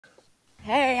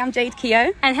Hey, I'm Jade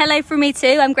Keogh. And hello from me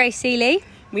too, I'm Grace Seeley.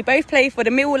 We both play for the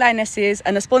Millwall Lionesses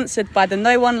and are sponsored by the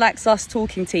No One Likes Us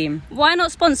talking team. Why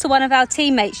not sponsor one of our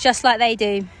teammates just like they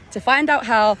do? To find out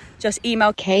how, just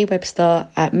email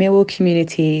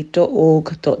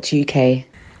kwebster@millwallcommunity.org.uk.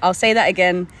 I'll say that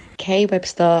again.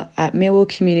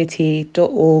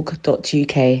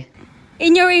 kwebster@millwallcommunity.org.uk.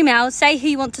 In your email, say who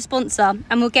you want to sponsor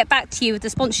and we'll get back to you with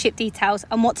the sponsorship details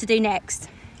and what to do next.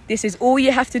 This is all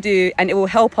you have to do and it will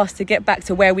help us to get back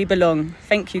to where we belong.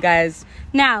 Thank you, guys.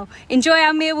 Now, enjoy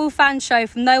our Millwall fan show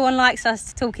from No One Likes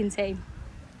Us talking team.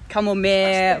 Come on,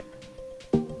 Mir.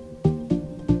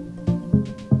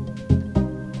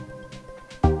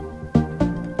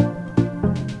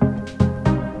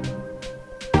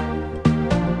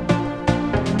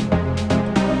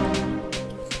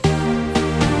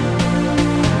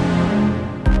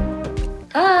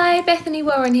 Hi, Bethany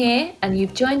Warren here, and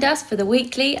you've joined us for the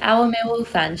weekly Our Millwall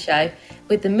fan show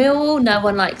with the Millwall No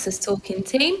One Likes Us talking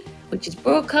team, which is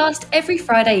broadcast every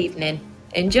Friday evening.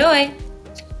 Enjoy!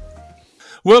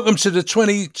 Welcome to the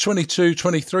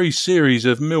 2022-23 series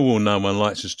of Millwall No One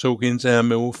Likes Us Talking's Our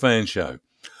Millwall fan show.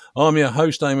 I'm your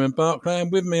host, Eamonn Barclay,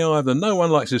 and with me I have the No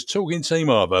One Likes Us talking team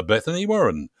of Bethany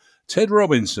Warren, Ted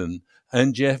Robinson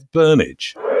and Jeff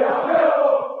Burnige.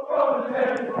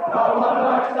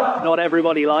 Not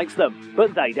everybody likes them,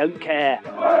 but they don't care.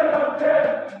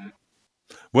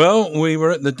 Well, we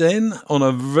were at the Den on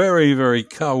a very, very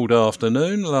cold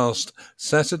afternoon last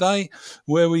Saturday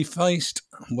where we faced,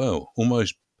 well,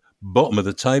 almost bottom of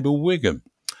the table Wigan.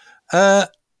 1-1.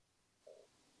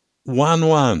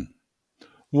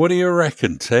 What do you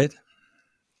reckon, Ted?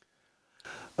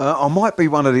 I might be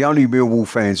one of the only Millwall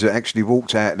fans that actually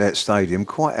walked out of that stadium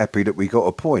quite happy that we got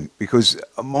a point, because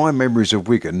my memories of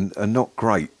Wigan are not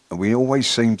great. And we always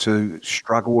seem to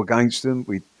struggle against them.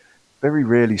 We very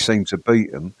rarely seem to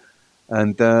beat them.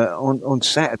 And on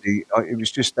Saturday, it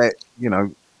was just that,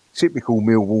 typical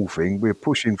Millwall thing. We're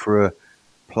pushing for a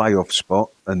playoff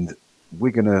spot and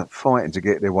Wigan are fighting to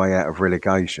get their way out of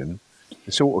relegation.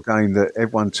 The sort of game that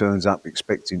everyone turns up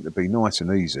expecting to be nice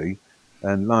and easy.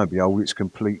 And lo and behold, it's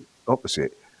complete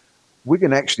opposite.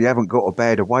 Wigan actually haven't got a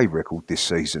bad away record this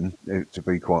season, to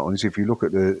be quite honest. If you look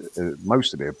at the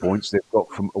most of their points, they've got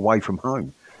from away from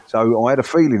home. So I had a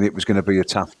feeling it was going to be a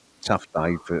tough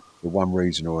day for one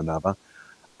reason or another.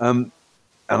 And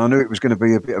I knew it was going to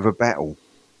be a bit of a battle.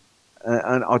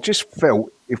 And I just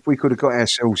felt if we could have got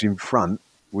ourselves in front,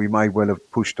 we may well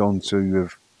have pushed on to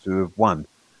have won.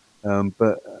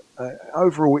 But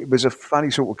overall, it was a funny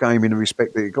sort of game in the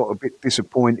respect that it got a bit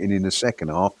disappointing in the second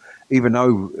half, even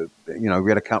though, we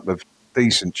had a couple of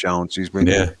decent chances when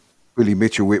Billy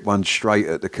Mitchell hit one straight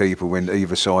at the keeper when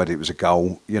either side it was a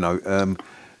goal. There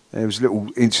was little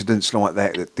incidents like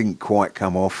that didn't quite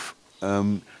come off.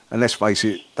 And let's face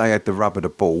it, they had the rub of the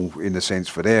ball in the sense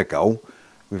for their goal.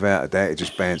 Without a doubt, it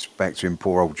just bounced back to him.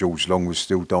 Poor old George Long was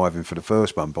still diving for the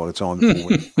first one by the time the ball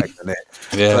went back to the net.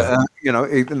 Yeah.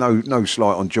 But, no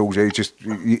slight on George.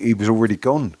 He was already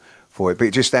gone for it. But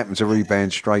it just happened to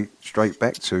rebound straight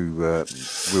back to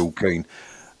Will Keane.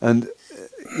 And,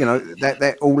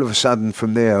 that all of a sudden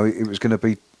from there, it was going to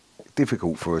be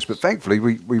difficult for us. But thankfully,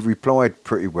 we replied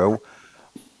pretty well.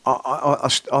 I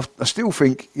still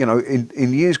think,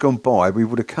 in years gone by, we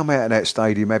would have come out of that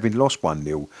stadium having lost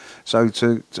 1-0. So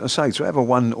to have a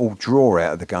 1-1 draw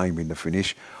out of the game in the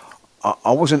finish,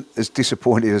 I wasn't as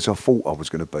disappointed as I thought I was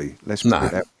going to be. Let's put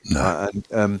it that way.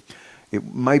 And it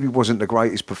maybe wasn't the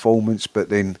greatest performance, but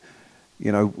then,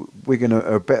 Wigan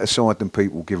are a better side than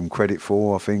people give them credit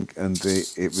for, I think. And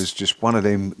it was just one of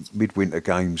them midwinter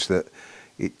games that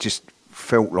it just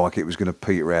felt like it was going to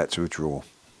peter out to a draw.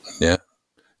 Yeah.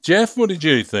 Jeff, what did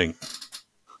you think?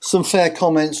 Some fair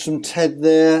comments from Ted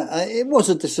there. It was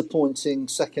a disappointing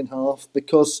second half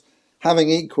because having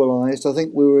equalised, I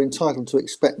think we were entitled to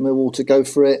expect Millwall to go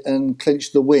for it and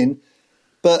clinch the win.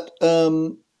 But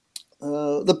the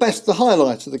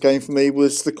highlight of the game for me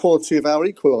was the quality of our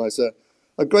equaliser.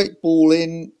 A great ball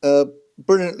in,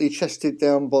 brilliantly chested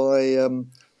down by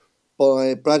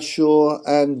Bradshaw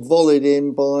and volleyed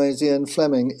in by Zian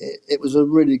Fleming. It was a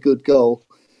really good goal.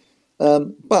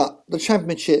 But the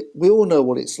Championship, we all know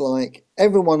what it's like.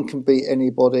 Everyone can beat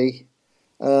anybody.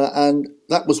 And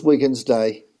that was Wigan's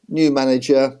day. New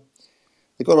manager.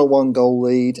 They got a 1-goal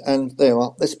lead. And there you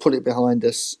are. Let's put it behind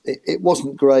us. It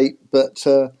wasn't great, but...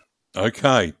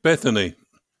 OK. Bethany.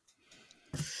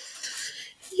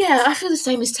 Yeah, I feel the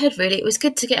same as Ted, really. It was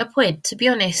good to get a point, to be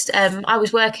honest. I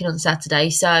was working on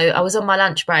Saturday, so I was on my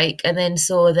lunch break and then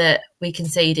saw that we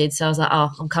conceded. So I was like,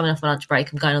 I'm coming off my lunch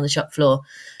break. I'm going on the shop floor.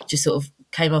 Just sort of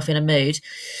came off in a mood.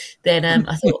 Then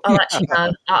I thought, actually,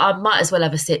 no, I might as well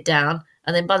have a sit down.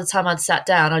 And then by the time I'd sat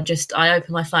down, I opened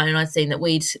my phone and I'd seen that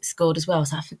we'd scored as well. I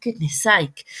was like, for goodness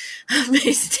sake, I've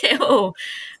missed it all.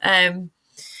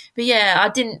 But yeah, I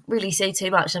didn't really see too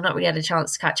much. I've not really had a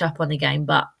chance to catch up on the game,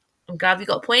 but I'm glad we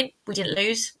got a point. We didn't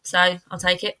lose, so I'll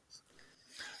take it.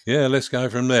 Yeah, let's go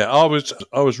from there. I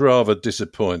was rather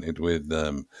disappointed with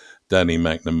Danny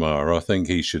McNamara. I think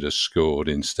he should have scored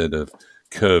instead of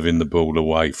curving the ball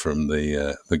away from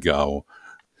the goal.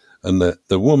 And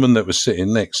the woman that was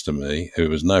sitting next to me, who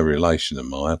was no relation of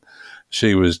mine,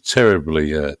 she was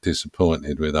terribly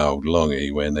disappointed with old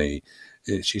Longy when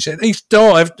she said, he's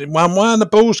dived one way and the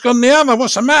ball's gone the other.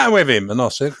 What's the matter with him? And I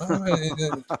said,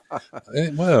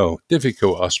 well,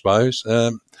 difficult, I suppose.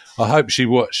 I hope she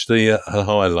watched the her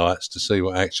highlights to see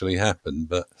what actually happened.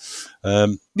 But,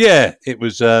 it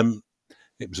was a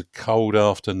cold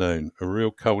afternoon, a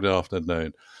real cold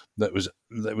afternoon. That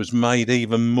was made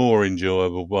even more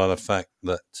enjoyable by the fact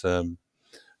that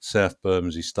South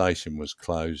Bermondsey Station was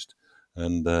closed,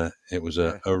 and it was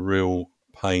a real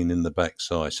pain in the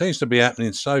backside. Seems to be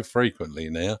happening so frequently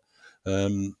now.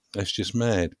 It's just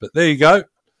mad. But there you go.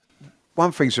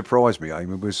 One thing surprised me,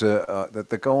 Eamon, was that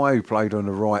the guy who played on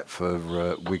the right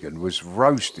for Wigan was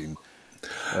roasting.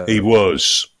 He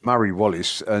was Murray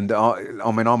Wallace, and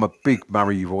I mean, I'm a big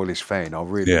Murray Wallace fan. I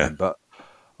really am, but.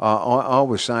 I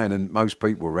was saying, and most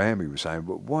people around me were saying,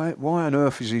 but why on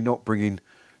earth is he not bringing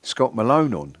Scott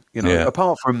Malone on? You know,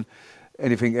 apart from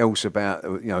anything else about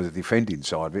the defending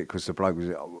side of it, because the bloke was.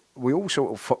 We all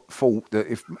sort of thought that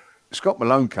if Scott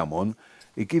Malone come on,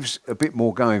 he gives a bit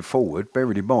more going forward.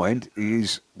 Bearing in mind, he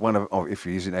is if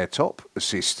he isn't our top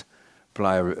assist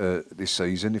player this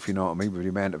season, if you know what I mean, with the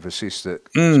amount of assists that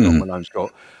Scott Malone's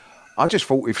got. I just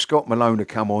thought if Scott Malone had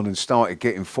come on and started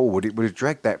getting forward, it would have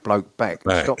dragged that bloke back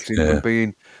and stopped him from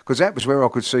being... Because that was where I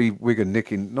could see Wigan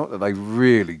nicking, not that they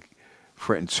really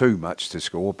threatened too much to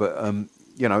score, but,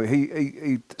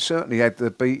 he certainly had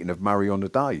the beating of Murray on the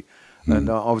day. And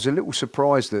I was a little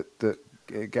surprised that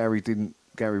Gary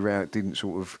Rowett didn't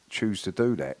sort of choose to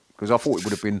do that, because I thought it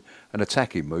would have been an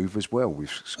attacking move as well with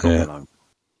Scott Malone.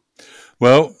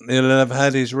 Well, he'll have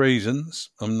had his reasons,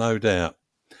 I'm no doubt.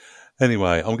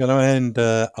 Anyway, I'm going to hand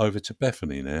over to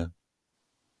Bethany now.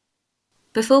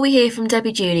 Before we hear from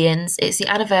Debbie Julians, it's the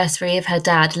anniversary of her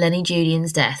dad, Lenny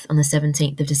Julian's death on the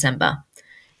 17th of December.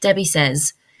 Debbie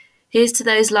says, "Here's to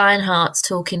those lion hearts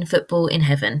talking football in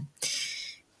heaven.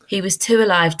 He was too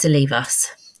alive to leave us.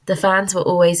 The fans were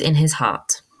always in his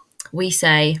heart. We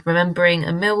say, remembering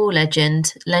a Millwall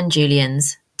legend, Len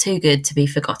Julians, too good to be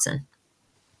forgotten."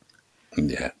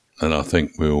 Yeah, and I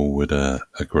think we all would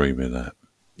agree with that.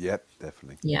 Yep,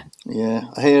 definitely. Yeah. Yeah,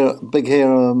 a big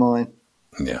hero of mine.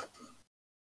 Yeah.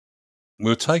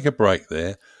 We'll take a break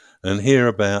there and hear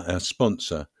about our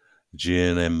sponsor,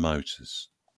 G&M Motors.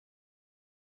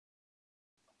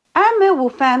 Our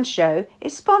Millwall Fan Show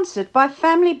is sponsored by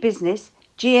family business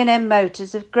G&M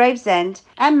Motors of Gravesend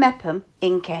and Meopham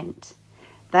in Kent.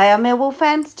 They are Millwall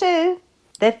fans too.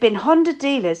 They've been Honda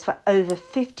dealers for over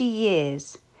 50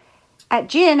 years. At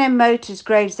G&M Motors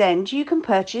Gravesend, you can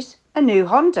purchase a new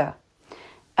Honda.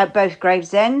 At both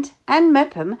Gravesend and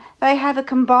Meopham, they have a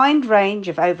combined range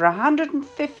of over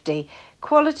 150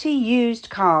 quality used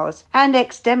cars and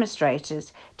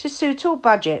ex-demonstrators to suit all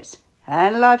budgets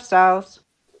and lifestyles.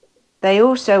 They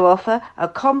also offer a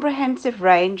comprehensive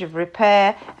range of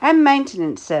repair and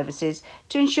maintenance services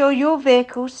to ensure your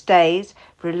vehicle stays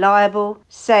reliable,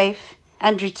 safe,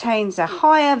 and retains a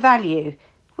higher value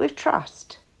with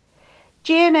trust.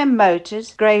 G&M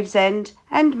Motors, Gravesend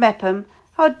and Meopham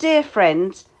are dear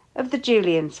friends of the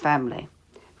Julians family.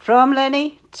 From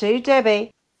Lenny to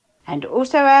Debbie, and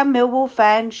also our Millwall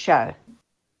Fan Show.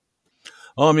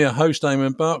 I'm your host,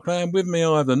 Eamonn Barclay, and with me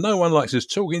I have the No One Likes Us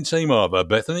talking team either,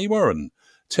 Bethany Warren,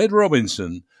 Ted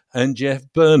Robinson and Jeff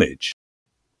Burnige.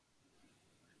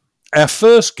 Our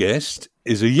first guest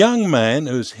is a young man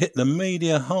who has hit the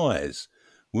media highs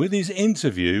with his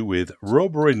interview with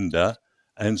Rob Rinder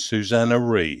and Susanna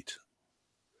Reid.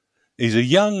 He's a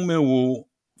young Millwall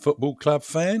Football Club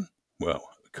fan. Well,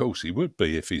 of course he would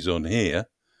be if he's on here.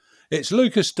 It's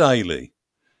Lucas Daly,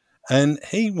 and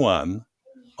he won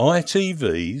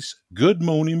ITV's Good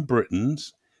Morning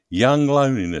Britain's Young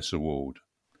Loneliness Award.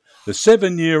 The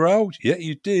 7-year-old,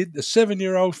 the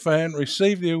 7-year-old fan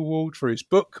received the award for his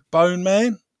book, Bone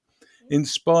Man,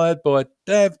 inspired by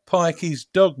Dav Pikey's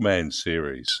Dogman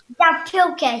series. Dav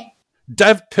Pilkey.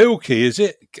 Dav Pilkey, is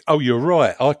it? Oh, you're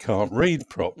right. I can't read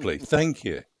properly. Thank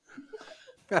you.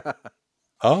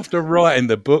 After writing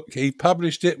the book, he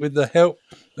published it with the help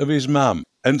of his mum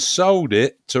and sold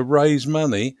it to raise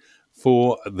money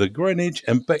for the Greenwich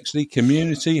and Bexley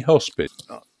Community Hospice.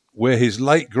 where his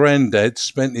late granddad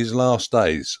spent his last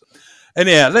days.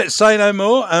 Anyhow, let's say no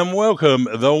more and welcome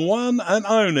the one and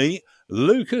only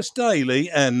Lucas Daly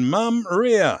and Mum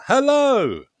Rhea.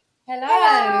 Hello.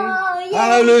 Hello.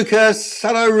 Hello, Lucas.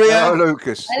 Hello, Rhea. Hello,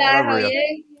 Lucas. Hello, how are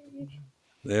you?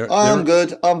 I'm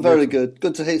good. I'm very good.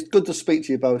 Good to speak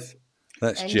to you both.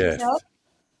 That's Jeff.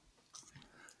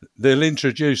 They'll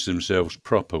introduce themselves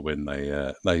proper when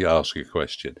they ask a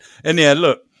question. Anyhow,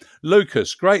 look,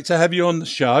 Lucas, great to have you on the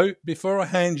show. Before I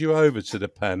hand you over to the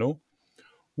panel,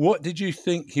 what did you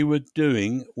think you were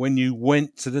doing when you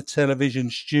went to the television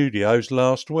studios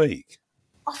last week?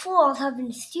 I thought I was having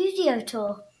a studio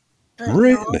tour. But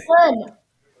Really?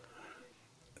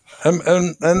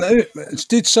 And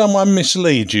did someone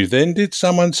mislead you then? Did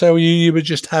someone tell you were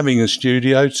just having a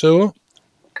studio tour?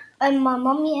 My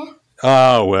mum, yeah.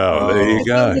 Oh, well, there you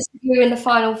go. You were in the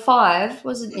final 5,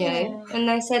 wasn't you? Yeah. And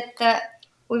they said that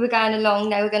we were going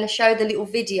along, they were going to show the little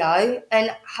video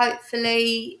and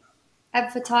hopefully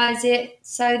advertise it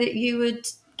so that you would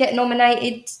get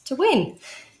nominated to win.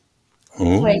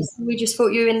 We just thought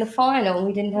you were in the final.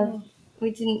 We didn't know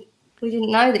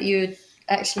that you were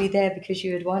actually there because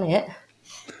you had won it.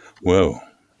 Well,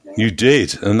 you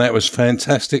did, and that was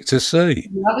fantastic to see.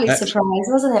 Lovely surprise,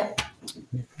 wasn't it?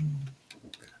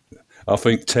 I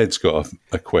think Ted's got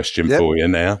a question for you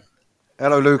now.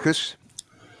 Hello, Lucas.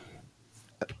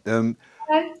 Hello.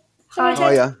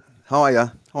 Hiya,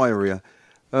 Rhea.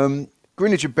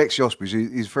 Greenwich and Bexley Hospice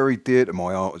is very dear to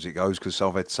my heart as it goes because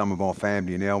I've had some of my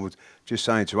family in there. I was just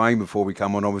saying to Eamonn before we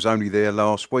come on, I was only there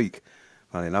last week,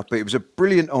 funny enough. But it was a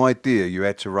brilliant idea you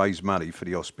had to raise money for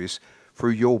the hospice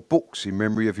through your books in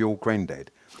memory of your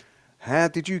granddad. How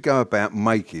did you go about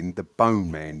making the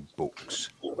Bone Man books?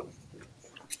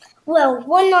 Well,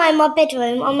 one night in my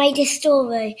bedroom, I made a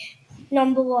story,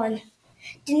 number 1.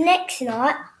 The next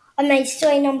night, I made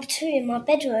story number 2 in my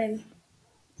bedroom.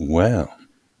 Wow.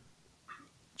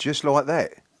 Just like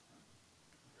that?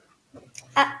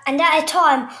 And at a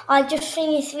time, I just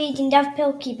finished reading Dav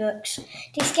Pilkey books.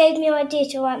 This gave me an idea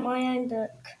to write my own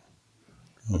book.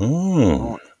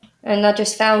 Oh. And I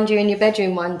just found you in your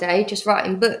bedroom one day, just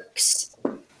writing books.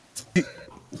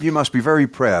 You must be very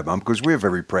proud, Mum, because we're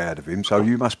very proud of him. So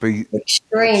you must be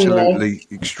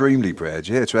extremely proud.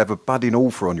 Yeah, to have a budding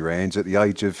author on your hands at the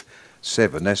age of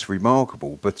 7, that's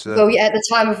remarkable. But well, yeah, at the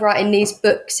time of writing these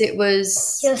books, it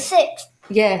was... You're 6.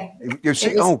 Yeah. You're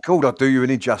 6? Oh, God, I'd do you an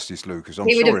injustice, Lucas. I'm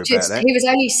sorry about that. He was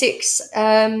only 6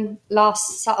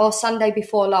 Sunday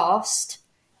before last,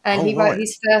 and he wrote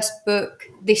his first book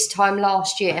this time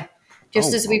last year.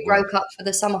 Just as we broke up for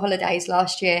the summer holidays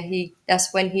last year,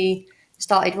 that's when he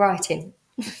started writing.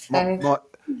 So.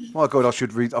 My God, I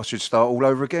should start all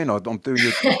over again. I'm doing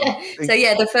it. So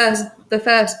yeah, the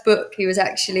first book, he was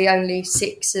actually only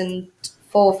 6 and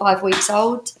 4 or 5 weeks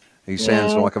old. He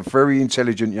sounds like a very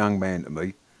intelligent young man to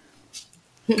me.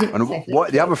 And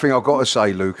the other thing I've got to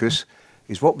say, Lucas,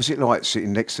 is what was it like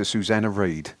sitting next to Susanna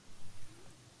Reid?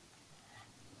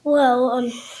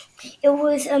 Well, it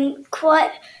was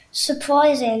quite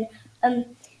surprising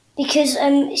because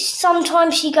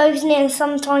sometimes she goes near and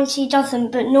sometimes she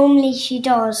doesn't, but normally she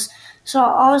does. So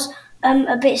I was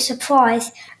a bit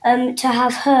surprised to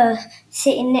have her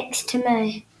sitting next to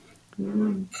me. We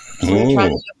were trying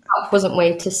to look up, wasn't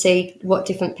we, to see what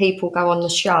different people go on the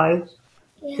show,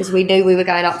 because we knew we were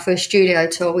going up for a studio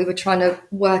tour. We were trying to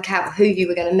work out who you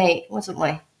were going to meet, wasn't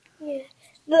we? Yeah,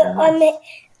 but I met,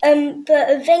 but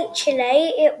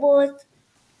eventually it was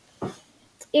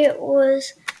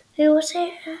who was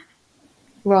it?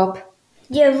 Rob.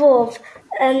 Yeah, Rob.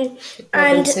 And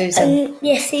Susan.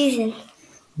 Susan.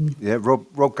 Yeah,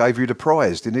 Rob gave you the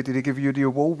prize, didn't he? Did he give you the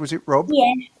award? Was it Rob?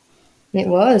 Yeah. It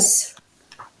was.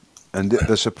 And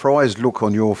the surprised look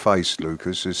on your face,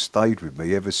 Lucas, has stayed with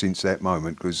me ever since that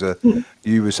moment, because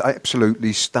you was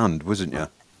absolutely stunned, wasn't you?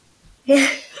 Yeah.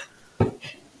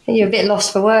 You were a bit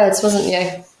lost for words, wasn't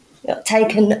you? You got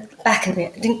taken back a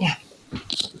bit, didn't you?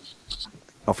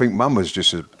 I think Mum was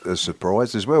just as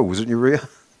surprised as well, wasn't you, Rhea?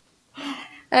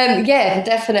 Yeah,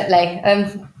 definitely.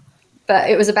 But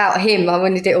it was about him. I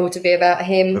wanted it all to be about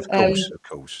him. Of course.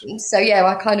 So, yeah,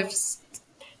 I kind of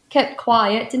kept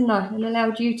quiet, didn't I, and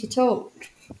allowed you to talk.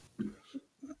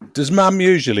 Does Mum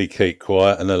usually keep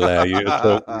quiet and allow you to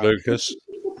talk, Lucas?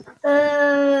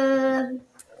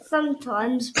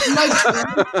 Sometimes.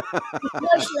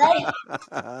 Mostly.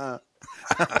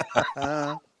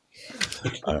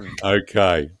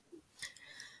 Okay.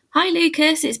 Hi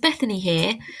Lucas, it's Bethany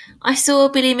here. I saw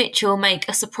Billy Mitchell make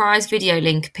a surprise video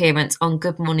link appearance on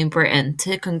Good Morning Britain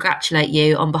to congratulate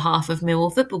you on behalf of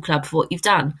Millwall Football Club for what you've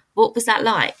done. What was that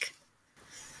like?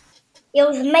 It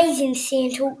was amazing to see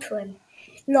and talk to him.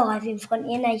 live in front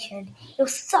of your nation. It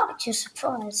was such a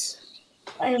surprise.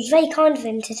 It was very kind of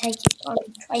him to take his time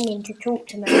of training to talk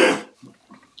to me.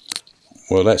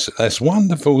 Well, that's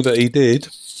wonderful that he did.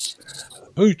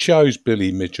 Who chose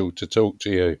Billy Mitchell to talk to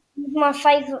you? He was my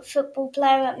favourite football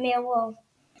player at Millwall.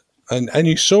 And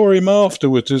you saw him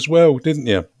afterwards as well, didn't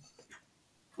you?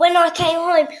 When I came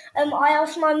home, I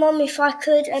asked my mum if I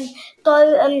could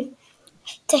go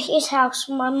to his house.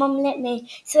 My mum let me.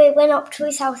 So I went up to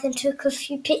his house and took a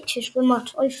few pictures with my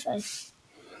trophy.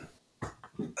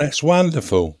 That's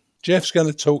wonderful. Jeff's going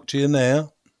to talk to you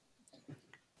now.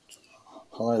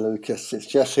 Hi, Lucas. It's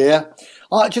Jeff here.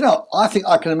 Do you know, I think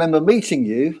I can remember meeting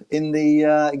you in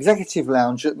the executive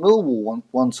lounge at Millwall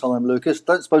one time, Lucas.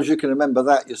 Don't suppose you can remember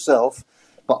that yourself,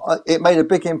 but it made a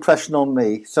big impression on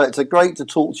me. So it's great to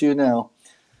talk to you now.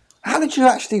 How did you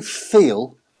actually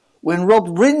feel when Rob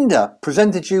Rinder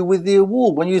presented you with the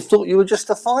award when you thought you were just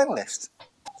a finalist?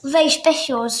 Very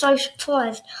special. I was so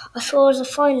surprised. I thought I was a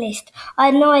finalist. I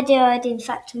had no idea I'd in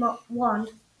fact won.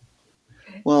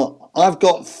 Well, I've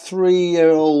got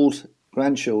 3-year-old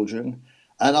grandchildren,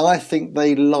 and I think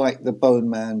they like the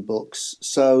Bone Man books.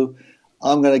 So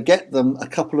I'm going to get them a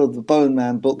couple of the Bone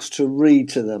Man books to read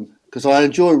to them, because I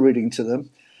enjoy reading to them.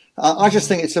 I just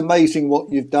think it's amazing what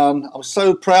you've done. I'm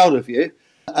so proud of you,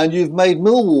 and you've made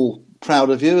Millwall proud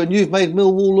of you, and you've made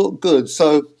Millwall look good.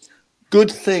 So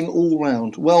good thing all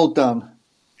round. Well done.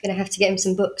 Going to have to get him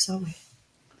some books, aren't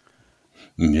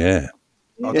we? Yeah.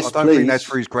 Yes, I don't please. think that's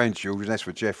for his grandchildren. That's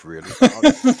for Jeff, really.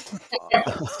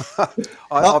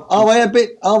 Are they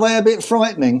a bit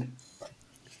frightening?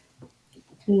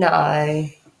 No.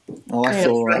 Oh, that's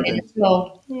all right.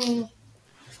 Then.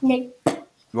 No.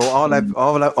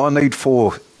 Well, I need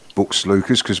 4 books,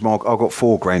 Lucas, because I've got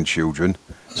 4 grandchildren.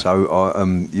 So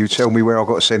you tell me where I've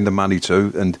got to send the money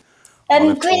to, and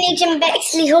Greenwich and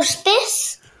Bexley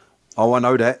Hospice. Oh, I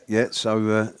know that. Yeah.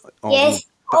 So Yes.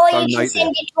 Or you can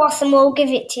send it to us and we'll give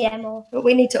it to you. But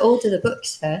we need to order the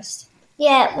books first.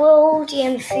 Yeah, we'll order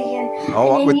them for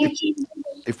you.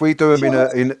 If we do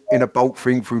them in a bulk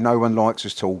thing through No One Likes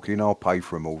Us Talking, I'll pay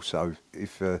for them all. So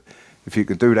if you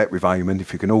can do that with Eamonn,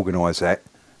 if you can organise that,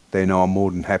 then I'm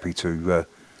more than happy to.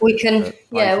 We can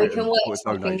work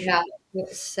something out.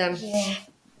 It's,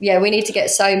 we need to get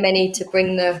so many to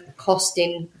bring the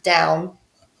costing down.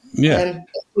 Yeah. If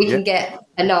we can get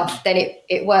enough, then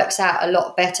it works out a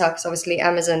lot better, because obviously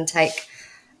Amazon take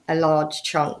a large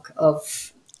chunk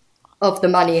of the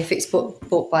money if it's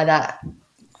bought by that.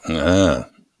 Ah.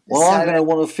 Well, I'm going to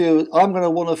want a few. I'm going to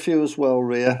want a few as well,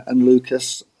 Rhea and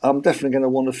Lucas. I'm definitely going to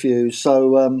want a few.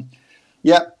 So,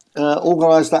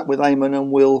 organise that with Eamonn,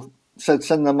 and we'll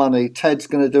send the money. Ted's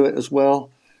going to do it as well.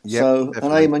 Yep, so,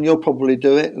 definitely. and Eamonn, you'll probably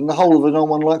do it, and the whole of the No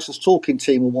One Likes Us Talking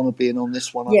team will want to be in on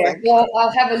this one. I think. Well, I'll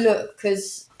have a look,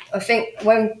 because I think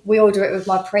when we order it with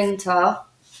my printer,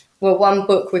 well, one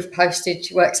book with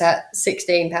postage works out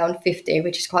 £16.50,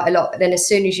 which is quite a lot. But then as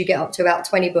soon as you get up to about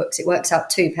 20 books, it works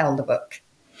out £2 a book,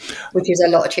 which is a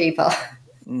lot cheaper.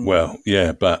 Well,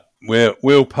 yeah, but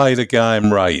we'll pay the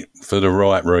game rate for the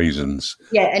right reasons.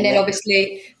 Yeah, and then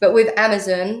obviously, but with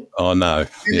Amazon, Oh no,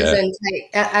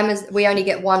 Amazon, we only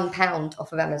get £1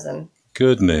 off of Amazon.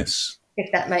 Goodness.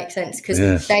 If that makes sense, because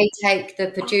Yeah. they take the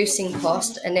producing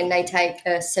cost and then they take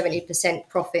a 70%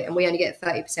 profit, and we only get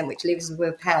 30%, which leaves us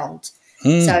with £1.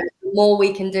 So the more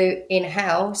we can do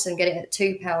in-house and get it at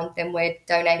 £2, then we're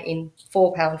donating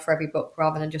 £4 for every book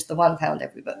rather than just the £1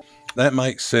 every book. That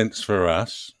makes sense for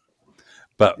us.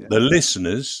 But the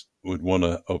listeners would want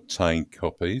to obtain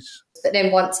copies. But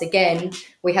then once again,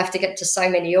 we have to get to so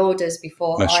many orders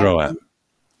before That's right.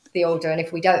 the order. And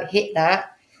if we don't hit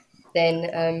that,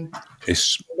 then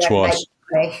It's twice.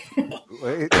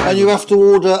 And you have to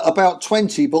order about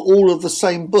 20, but all of the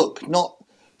same book, not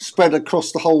spread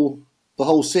across the whole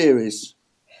series.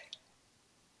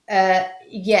 So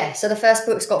the first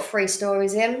book's got 3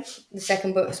 stories in. The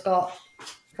second book's got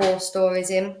 4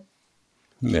 stories in.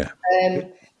 Yeah.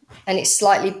 And it's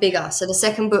slightly bigger. So the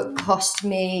second book cost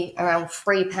me around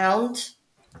 £3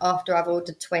 after I've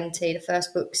ordered 20. The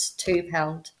first book's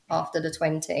 £2 after the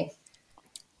 20.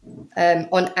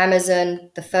 On Amazon,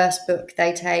 the first book,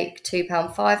 they take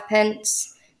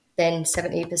 £2.05, then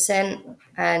 70%.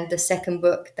 And the second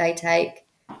book, they take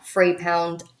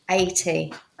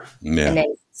 £3.80 and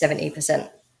then 70%.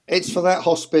 It's for that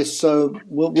hospice, so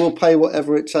we'll pay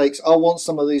whatever it takes. I want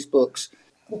some of these books.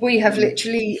 We have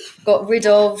literally got rid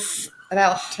of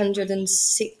about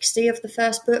 160 of the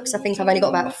first books. I think I've only got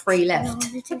about 3 left.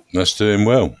 That's doing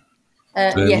well.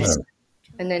 Yes. Well.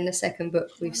 And then the second book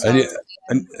we've sold.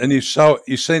 And you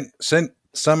sent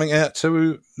something out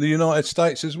to the United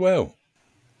States as well?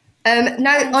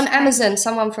 No, on Amazon.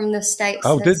 Someone from the States.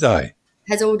 Did they?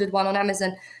 Has ordered one on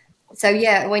Amazon. So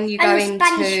yeah, when you go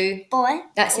into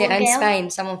that's it, and Spain,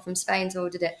 someone from Spain's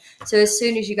ordered it. So as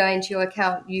soon as you go into your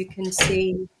account, you can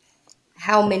see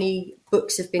how many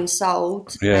books have been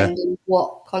sold and in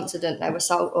what continent they were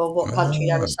sold or what country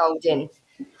they were sold in.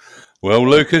 Well,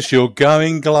 Lucas, you're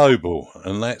going global,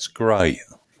 and that's great.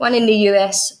 One in the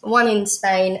US, one in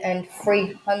Spain, and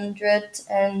 300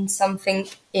 and something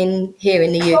here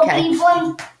in the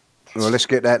UK. Well, let's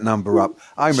get that number up.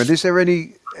 Eamonn, is there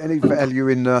any value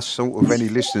in sort of any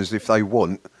listeners if they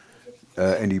want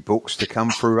any books to come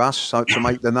through us so to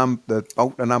make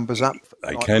bulk the numbers up?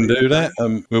 They can do that.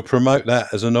 We'll promote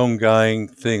that as an ongoing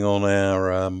thing on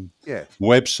our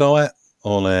website,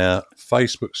 on our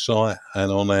Facebook site,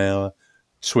 and on our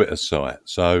Twitter site.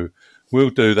 So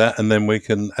we'll do that, and then we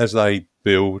can, as they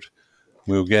build,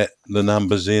 we'll get the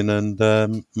numbers in and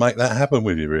make that happen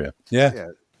with you, Rhea.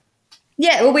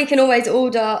 Yeah, well, we can always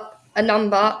order a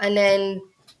number and then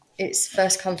it's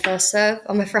first come, first serve,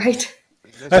 I'm afraid.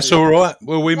 That's all right.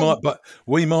 Well, we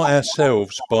might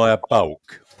ourselves buy a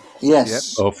bulk.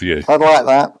 Yes. Of you. I'd like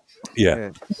that.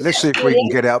 Yeah. Let's see if we can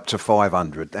get it up to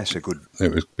 500. That's a good.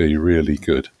 It would be really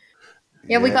good.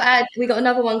 Yeah, we got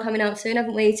another one coming out soon,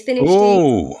 haven't we? He's finished.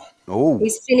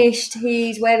 He's finished.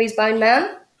 He's Where Is Bone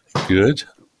Man. Good.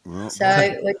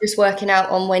 So we're just working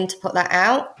out on when to put that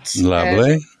out.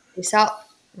 Lovely. It's up,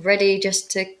 ready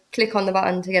just to click on the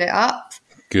button to get it up.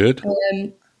 Good.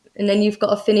 And then you've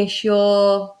got to finish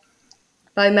your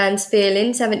Bowman's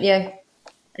Feelings, haven't you?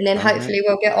 And then hopefully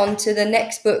we'll get on to the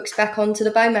next books, back onto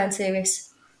the Bowman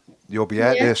series. You'll be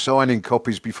out there signing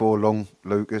copies before long,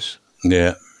 Lucas.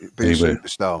 Yeah. Be a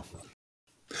superstar.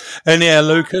 Anyhow,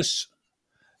 Lucas,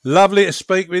 lovely to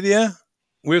speak with you.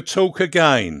 We'll talk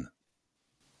again.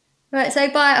 Right, say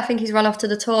bye. I think he's run off to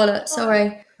the toilet.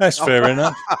 Sorry. That's fair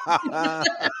enough.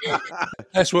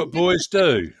 That's what boys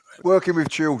do. Working with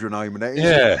children, Eamonn.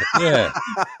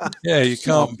 Yeah, you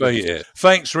can't beat it.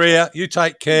 Thanks, Rhea. You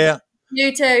take care.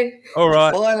 You too. All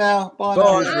right. Bye now. Bye.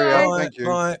 Rhea. Thank you.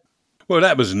 Bye. Well,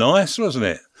 that was nice, wasn't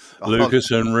it?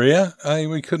 Lucas and Rhea. Hey,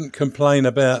 we couldn't complain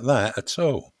about that at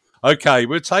all. Okay,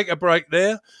 we'll take a break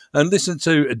there and listen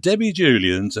to Debbie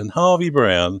Julians and Harvey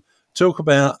Brown talk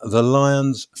about the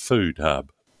Lions Food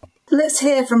Hub. Let's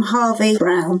hear from Harvey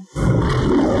Brown.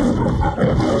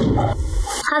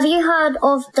 Have you heard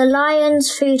of the Lions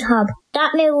Food Hub?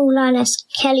 That Millwall Lioness,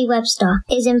 Kelly Webster,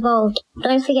 is involved.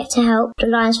 Don't forget to help the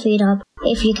Lions Food Hub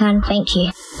if you can. Thank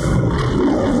you.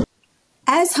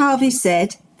 As Harvey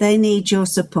said, they need your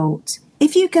support.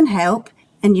 If you can help,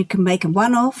 and you can make a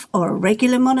one-off or a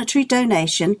regular monetary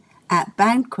donation at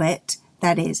Banquet,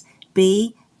 that is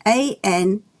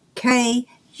BANKUET,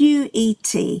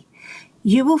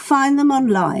 you will find them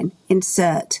online.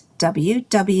 Insert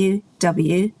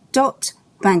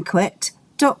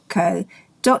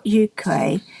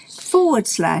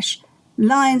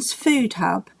www.banquet.co.uk/Lions Food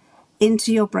Hub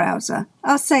into your browser.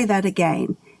 I'll say that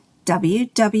again.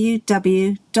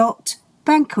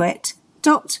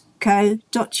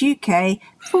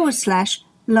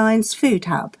 www.banquet.co.uk/Lions Food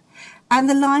Hub. And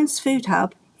the Lions Food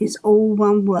Hub is all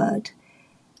one word.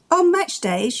 On match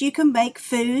days, you can make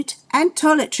food and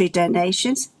toiletry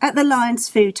donations at the Lions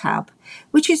Food Hub,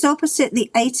 which is opposite the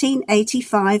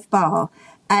 1885 bar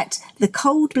at the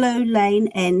Coldblow Lane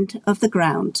end of the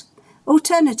ground.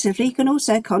 Alternatively, you can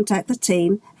also contact the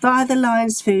team via the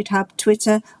Lions Food Hub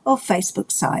Twitter or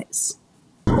Facebook sites.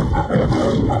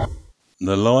 The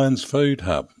Lions Food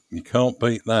Hub. You can't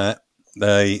beat that.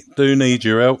 They do need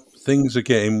your help. Things are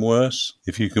getting worse.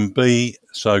 If you can be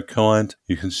so kind,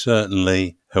 you can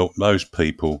certainly help those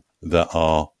people that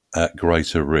are at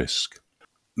greater risk.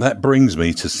 That brings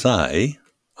me to say,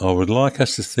 I would like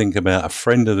us to think about a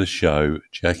friend of the show,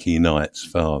 Jackie Knight's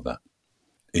father,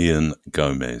 Ian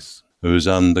Gomez, who has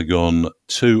undergone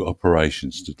 2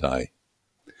 operations today.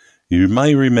 You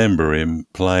may remember him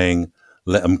playing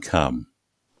Let 'Em Come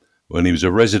when he was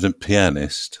a resident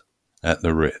pianist at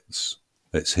the Ritz.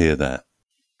 Let's hear that.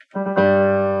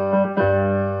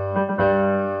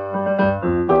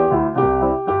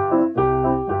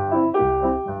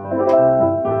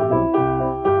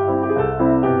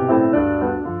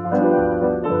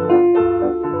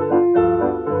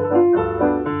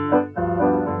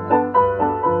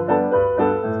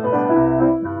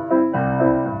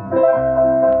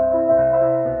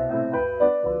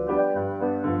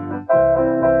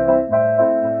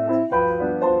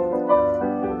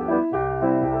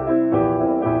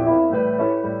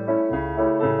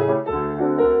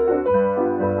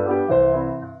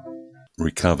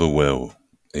 Recover well,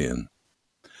 Ian.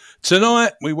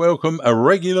 Tonight we welcome a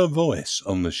regular voice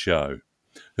on the show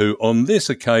who on this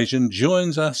occasion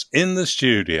joins us in the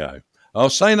studio. I'll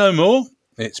say no more.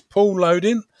 It's Paul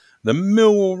Loding, the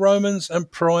Millwall Romans and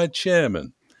Pride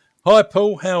chairman. Hi,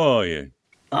 Paul. How are you?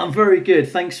 I'm very good.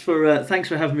 Thanks for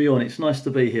having me on. It's nice to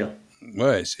be here.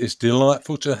 Well, it's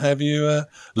delightful to have you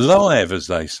live, as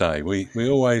they say. We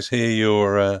always hear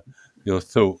your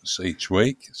thoughts each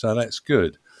week, so that's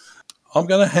good. I'm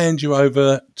going to hand you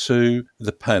over to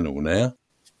the panel now.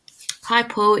 Hi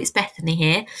Paul, it's Bethany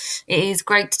here. It is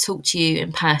great to talk to you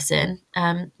in person.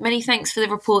 Many thanks for the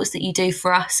reports that you do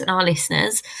for us and our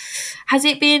listeners. Has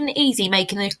it been easy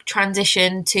making the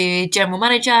transition to general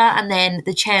manager and then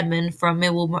the chairman from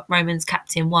Millwall Romans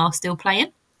captain while still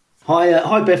playing?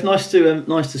 Hi Beth. Nice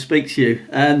to speak to you.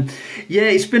 Yeah,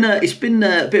 it's been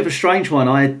a bit of a strange one.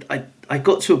 I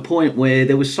got to a point where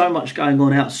there was so much going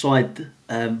on outside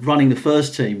running the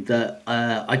first team that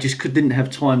I just didn't have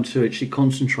time to actually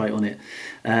concentrate on it.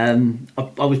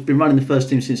 I've been running the first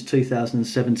team since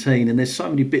 2017, and there's so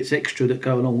many bits extra that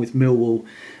go along with Millwall,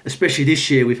 especially this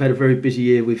year. We've had a very busy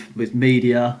year with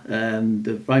media.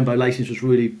 The Rainbow Lacings was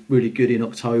really, really good in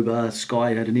October.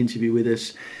 Sky had an interview with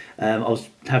us. I was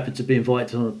happened to be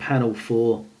invited on a panel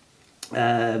for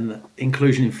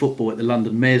inclusion in football at the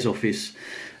London Mayor's office.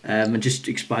 And just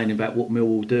explaining about what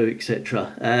Millwall do,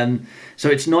 etc. So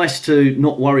it's nice to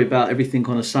not worry about everything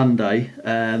on a Sunday.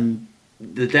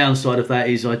 The downside of that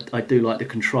is I do like the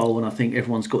control, and I think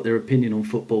everyone's got their opinion on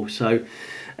football. So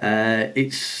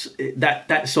it's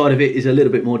that side of it is a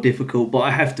little bit more difficult. But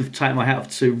I have to take my hat off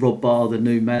to Rob Barr, the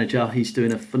new manager. He's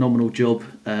doing a phenomenal job.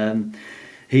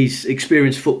 He's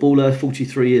experienced footballer,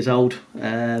 43 years old,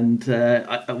 and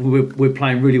we're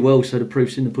playing really well. So the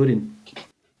proof's in the pudding.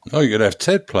 Oh, you could have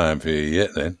Ted playing for you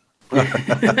yet then.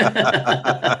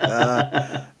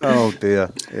 Oh dear,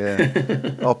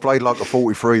 yeah. I played like a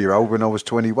 43-year-old when I was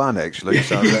 21, actually.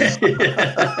 So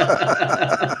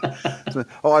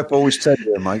hi, Paul, it's Ted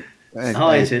here, mate.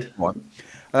 Hi, Ted.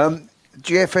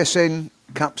 GFSN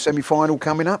Cup semi-final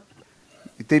coming up.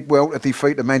 You did well to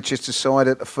defeat the Manchester side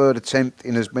at the third attempt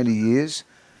in as many years.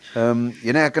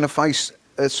 You're now going to face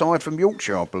a side from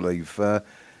Yorkshire, I believe,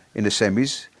 in the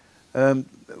semis.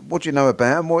 What do you know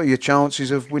about them? What are your chances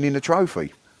of winning the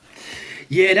trophy?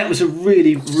 Yeah, that was a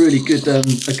really, really good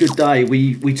day.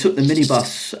 We took the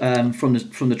minibus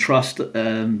from the trust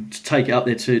to take it up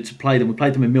there to play them. We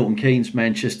played them in Milton Keynes,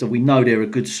 Manchester. We know they're a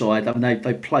good side. I mean,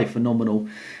 they play phenomenal,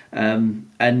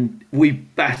 and we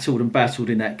battled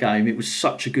in that game. It was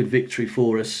such a good victory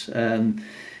for us.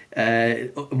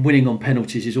 Winning on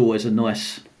penalties is always a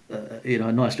nice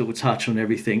little touch on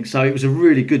everything. So it was a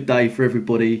really good day for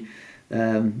everybody.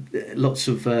 Lots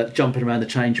of jumping around the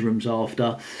changing rooms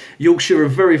after. Yorkshire are a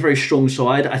very, very strong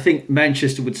side. I think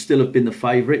Manchester would still have been the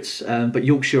favourites, but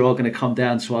Yorkshire are going to come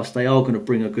down to us. They are going to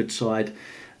bring a good side.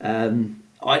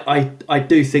 I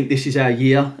do think this is our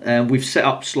year. We've set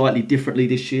up slightly differently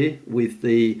this year with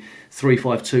the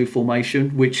 3-5-2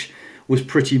 formation, which was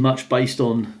pretty much based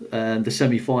on the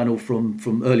semi-final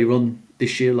from earlier on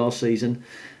this year, last season,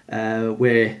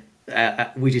 where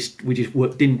we just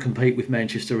didn't compete with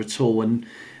Manchester at all, and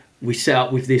we set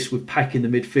up with this with packing the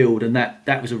midfield, and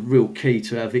that was a real key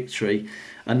to our victory,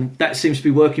 and that seems to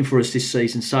be working for us this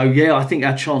season. So yeah, I think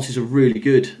our chances are really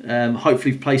good.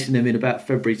 Hopefully placing them in about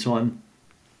February time,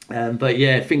 but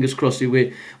yeah, fingers crossed.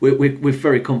 We're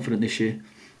very confident this year.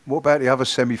 What about the other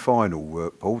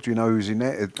semi-final, Paul? Do you know who's in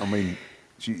there? I mean,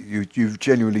 you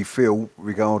genuinely feel,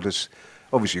 regardless,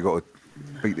 obviously you've got to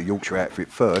beat the Yorkshire outfit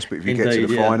first, but if you get to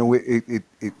the final, it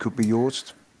could be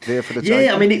yours there for the taking.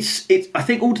 Yeah, I mean, it's. I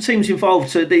think all the teams involved.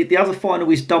 So the other final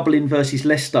is Dublin versus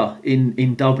Leicester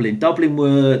in Dublin. Dublin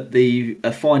were the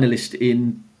finalist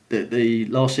in the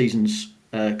last season's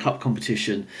cup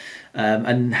competition,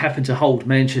 and happened to hold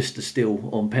Manchester still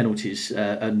on penalties,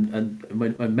 and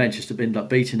when Manchester ended up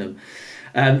beating them.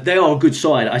 They are a good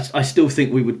side. I still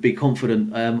think we would be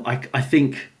confident. I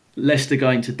think Leicester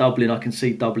going to Dublin, I can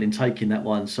see Dublin taking that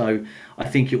one. So I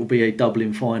think it will be a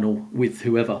Dublin final with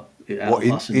whoever.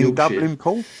 What, in Dublin,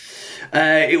 Paul?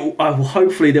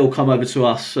 Hopefully they'll come over to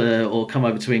us or come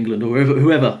over to England or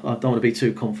whoever. I don't want to be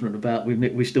too confident about.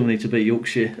 We still need to beat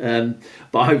Yorkshire,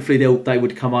 but hopefully they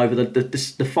would come over.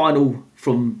 The final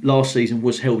from last season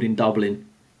was held in Dublin,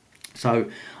 so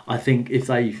I think if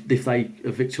they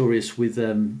are victorious with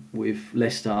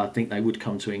Leicester, I think they would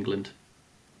come to England.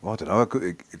 Well, I don't know. A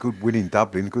good win in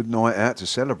Dublin, good night out to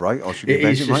celebrate. I should it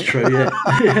imagine, is mate. True, yeah.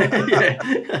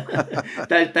 Yeah.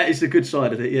 That is the good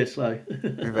side of it. Yes, so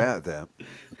without a doubt.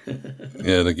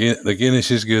 Yeah, the Guinness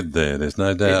is good there. There's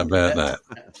no doubt about that.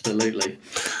 Absolutely.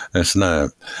 That's no.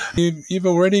 You've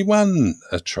already won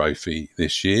a trophy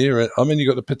this year. I mean, you've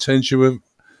got the potential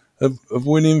of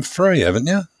winning 3, haven't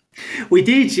you? We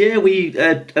did, yeah. We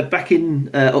back in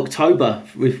October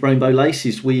with Rainbow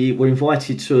Laces, we were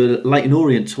invited to a Leighton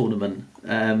Orient tournament.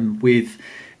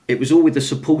 It was all with the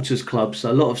supporters clubs.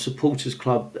 So a lot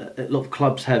of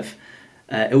clubs have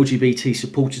LGBT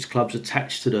supporters clubs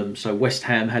attached to them. So West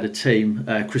Ham had a team,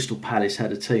 Crystal Palace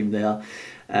had a team there,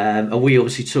 and we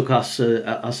obviously took us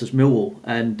as Millwall,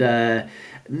 and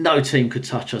no team could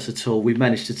touch us at all. We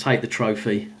managed to take the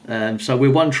trophy. So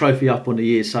we're one trophy up on the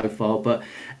year so far, but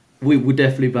we were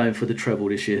definitely going for the treble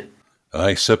this year.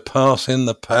 Surpassing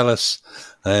the Palace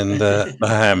and the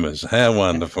Hammers. How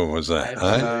wonderful was that?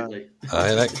 Absolutely.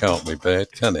 That can't be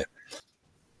bad, can it?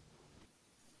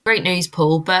 Great news,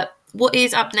 Paul. But what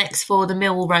is up next for the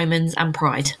Millwall Romans and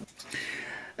Pride?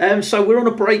 So we're on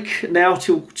a break now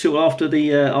till after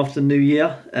the New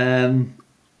Year.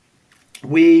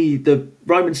 The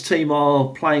Romans team are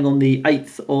playing on the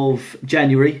 8th of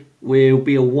January. We'll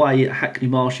be away at Hackney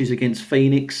Marshes against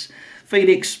Phoenix.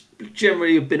 Phoenix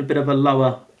generally have been a bit of a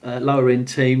lower end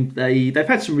team. They've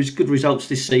had some good results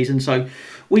this season, so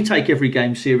we take every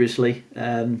game seriously.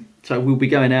 So we'll be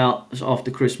going out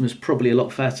after Christmas, probably a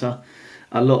lot fatter,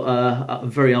 a lot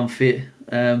very unfit,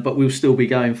 but we'll still be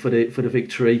going for the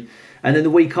victory. And then the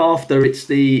week after, it's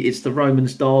the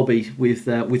Romans derby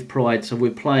with Pride. So we're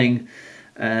playing.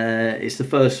 It's the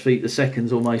first feet, the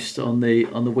seconds almost on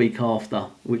the week after,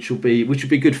 which will be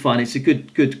good fun. It's a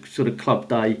good sort of club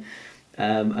day,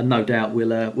 and no doubt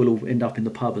we'll all end up in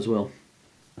the pub as well.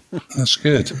 That's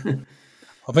good.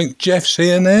 I think Jeff's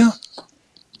here now.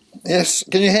 Yes,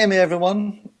 can you hear me,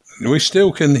 everyone? We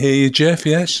still can hear you, Jeff.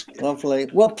 Yes. Lovely.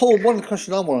 Well, Paul, one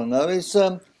question I want to know is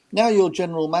now you're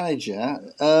general manager.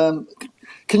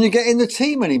 Can you get in the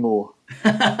team anymore?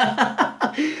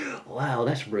 Wow,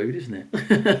 that's rude, isn't it?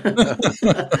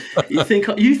 You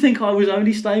think I was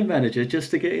only staying manager just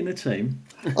to get in the team?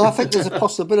 I think there's a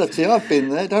possibility. I've been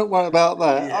there. Don't worry about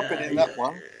that. Yeah, I've been in that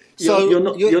one. So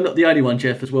you're not the only one,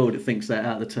 Jeff, as well, that thinks that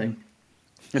out of the team.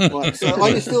 Right. So are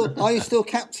you still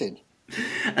captain?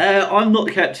 I'm not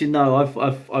the captain. No,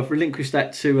 I've relinquished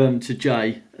that to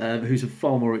Jay, who's a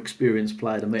far more experienced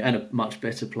player than me and a much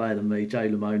better player than me. Jay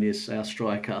Lamonius, our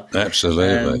striker.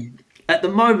 Absolutely. At the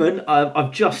moment,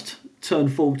 I've just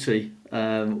turned 40,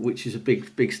 which is a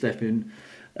big step in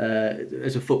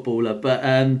as a footballer. But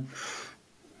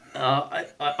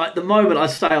at the moment,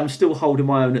 I'd say I'm still holding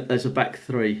my own as a back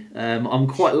three. I'm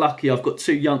quite lucky. I've got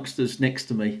 2 youngsters next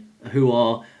to me who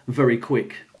are very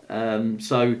quick.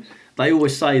 So they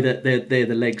always say that they're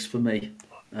the legs for me.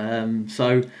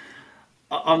 So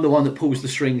I'm the one that pulls the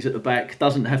strings at the back,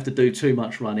 doesn't have to do too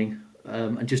much running,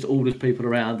 and just orders people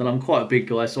around. And I'm quite a big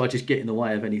guy, so I just get in the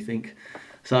way of anything.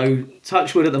 So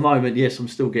touch wood at the moment, yes, I'm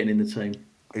still getting in the team.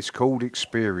 It's called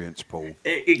experience, Paul.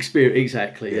 Experience,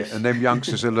 exactly, yes. And them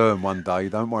youngsters will learn one day.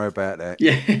 Don't worry about that.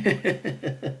 Yeah.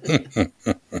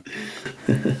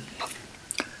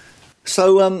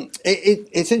 So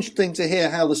it's interesting to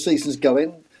hear how the season's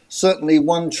going. Certainly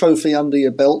 1 trophy under your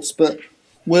belts, but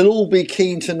we'll all be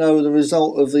keen to know the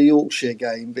result of the Yorkshire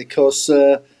game, because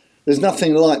there's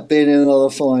nothing like being in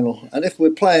another final. And if we're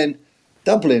playing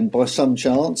Dublin by some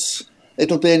chance,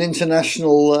 it'll be an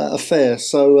international affair.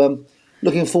 So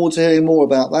looking forward to hearing more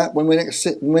about that when we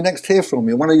next hear from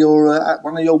you. One of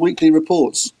your weekly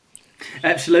reports.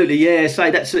 Absolutely, yeah. So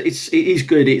it is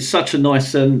good. It's such a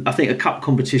nice. I think a cup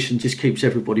competition just keeps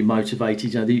everybody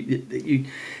motivated.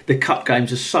 The cup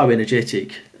games are so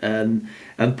energetic, and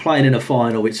playing in a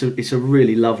final, it's a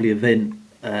really lovely event.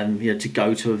 To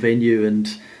go to a venue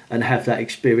and have that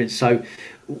experience. So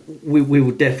we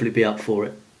will definitely be up for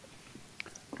it.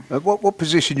 What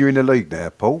position are you in the league now,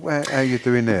 Paul? How are you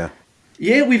doing there?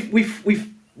 Yeah,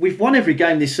 we've won every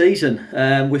game this season.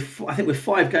 I think we're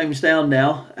 5 games down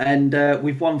now, and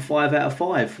we've won 5 out of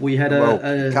 5. We had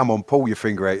come on, pull your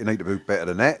finger out. You need to do better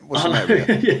than that. What's the matter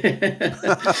with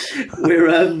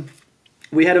you?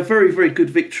 We had a very, very good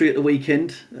victory at the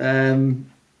weekend.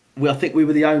 I think we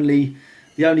were the only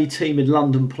team in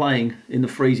London playing in the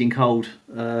freezing cold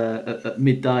at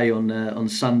midday on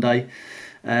Sunday.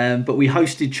 But we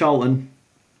hosted Charlton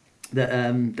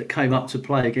that came up to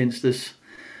play against us.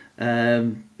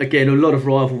 Again, a lot of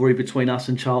rivalry between us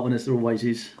and Charlton, as there always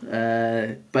is.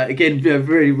 But again, a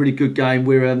very, really good game.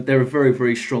 They're a very,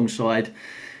 very strong side.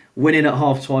 Winning at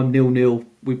half-time 0-0.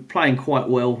 We're playing quite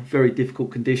well, very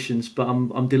difficult conditions, but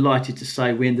I'm delighted to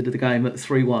say we ended the game at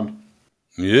 3-1.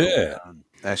 Yeah.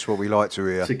 That's what we like to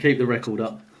hear. To keep the record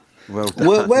up. Well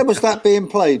done. Where was that being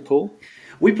played, Paul?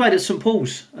 We played at St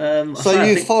Paul's. So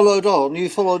you followed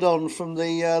on from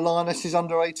the Lionesses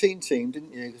under-18 team,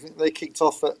 didn't you? I think they kicked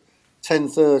off at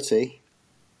 10:30.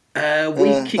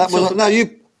 We kicked off.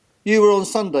 You were on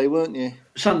Sunday, weren't you?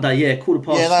 Sunday, yeah,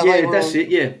 15:15. Yeah, That's it.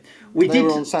 Yeah, they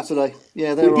were on Saturday.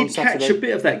 Yeah, they were on Saturday. We did catch a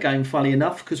bit of that game, funny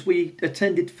enough, because we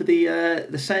attended for the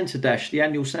Santa Dash, the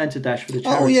annual Santa Dash for the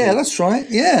charity. Oh yeah, that's right.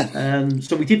 Yeah.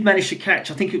 So we did manage to catch.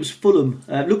 I think it was Fulham.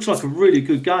 Looks like a really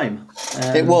good game.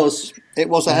 It was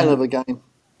a hell of a game.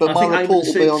 But my report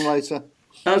will be on later.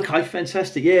 Okay,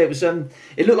 fantastic. Yeah, it was.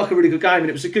 It looked like a really good game, and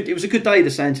it was a good day.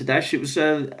 The Santa Dash. It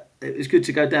was good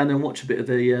to go down there and watch a bit of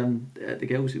the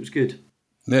girls. It was good.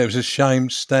 Yeah, it was a shame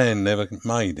Stan never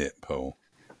made it, Paul.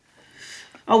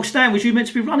 Oh, Stan, was you meant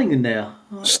to be running in there?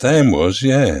 Stan was,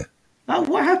 yeah. Oh,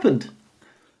 what happened?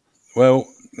 Well,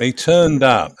 he turned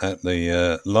up at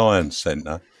the Lions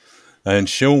Centre, and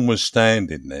Sean was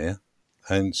standing there,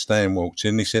 and Stan walked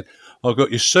in. He said, "I've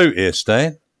got your suit here,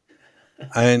 Stan."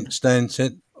 And Stan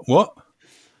said, "What?"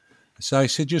 So he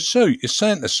said, "Your suit, your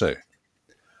Santa suit."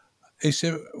 He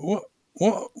said, What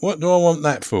do I want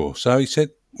that for?" So he said,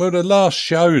 "Well, the last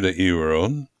show that you were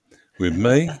on with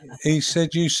me," you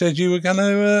said you were going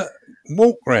to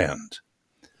walk round.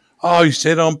 "Oh," he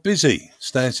said, "I'm busy."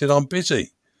 Stan said, "I'm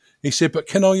busy." He said, "But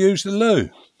can I use the loo?"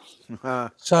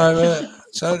 So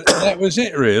that was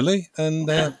it, really. And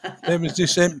there was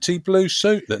this empty blue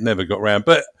suit that never got round.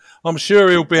 But I'm sure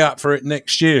he'll be up for it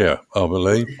next year, I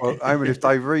believe. Well, Eamonn, if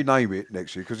they rename it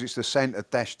next year, because it's the Santa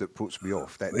Dash that puts me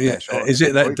off. That dash. Is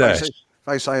it that dash? If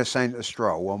they say a Santa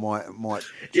stroll, I might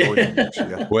join them next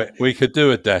year. We could do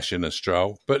a dash and a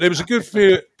stroll, but there was a good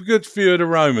few of the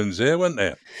Romans here, wasn't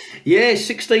there? Yeah,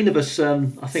 16 of us. I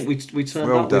think we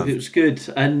turned up with. It was good,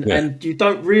 and you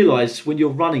don't realise when you're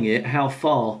running it how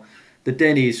far the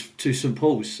Den is to St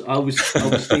Paul's. I was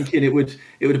thinking it would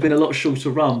have been a lot shorter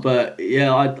run, but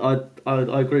yeah,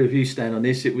 I agree with you, Stan, on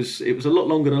this. It was a lot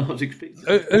longer than I was expecting.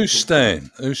 Who's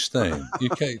Stan? You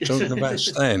keep talking about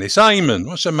Stan. It's Eamonn.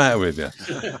 What's the matter with you?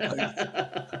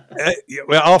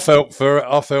 Well, I felt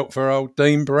for old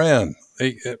Dean Brown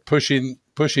pushing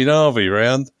Harvey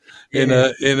round in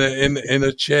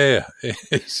a chair.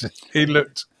 He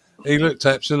looked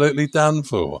absolutely done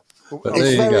for. But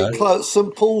it's very close.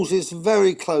 St Paul's is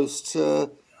very close to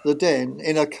the Den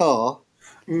in a car,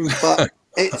 but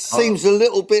it seems a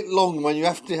little bit long when you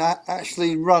have to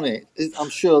actually run it. I'm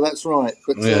sure that's right.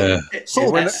 But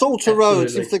Salter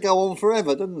Road seems to go on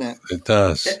forever, doesn't it? It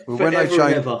does. Well,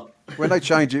 when they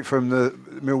change it from the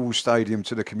Millwall Stadium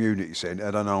to the community centre,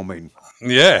 I don't know what I mean.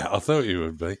 Yeah, I thought you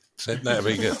would be. Said that'd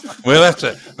be good. We'll have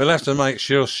to make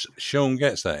sure Sean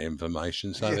gets that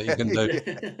information so that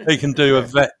he can do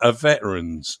a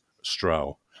veterans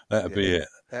stroll. That'd be it.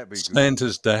 That'd be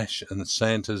Santa's Dash and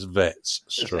Santa's Vets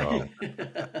stroll.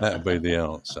 That'd be the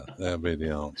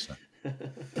answer.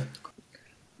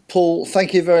 Paul,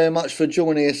 thank you very much for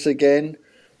joining us again.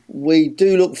 We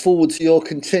do look forward to your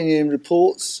continuing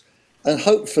reports. And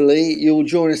hopefully you'll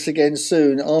join us again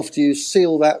soon after you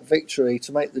seal that victory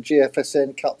to make the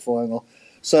GFSN Cup final.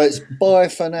 So it's bye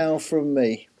for now from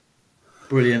me.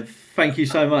 Brilliant. Thank you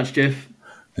so much, Jeff.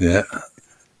 Yeah.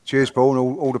 Cheers, Paul,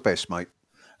 and all the best, mate.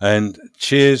 And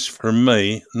cheers from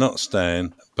me, not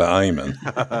Stan, but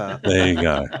Eamonn. There you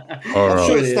go. All right. I'm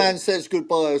sure Stan says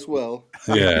goodbye as well.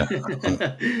 Yeah.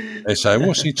 They say,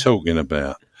 what's he talking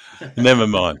about? Never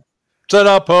mind.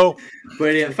 Ta-da, Paul.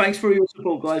 Brilliant. Thanks for your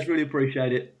support, guys. Really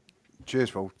appreciate it.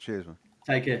 Cheers, Paul. Cheers, man.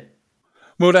 Take care.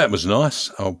 Well, that was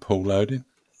nice, old Paul Loding.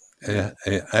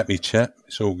 Happy chap.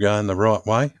 It's all going the right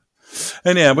way.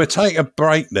 Anyhow, we'll take a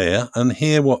break there and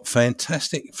hear what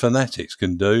fantastic fanatics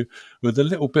can do with a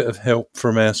little bit of help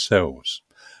from ourselves.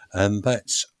 And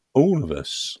that's all of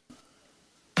us.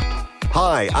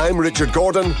 Hi, I'm Richard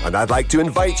Gordon, and I'd like to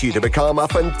invite you to become a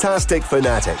Fantastic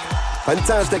Fanatic.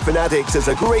 Fantastic Fanatics is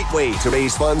a great way to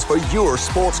raise funds for your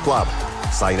sports club.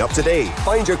 Sign up today,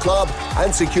 find your club,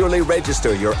 and securely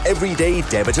register your everyday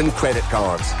debit and credit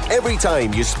cards. Every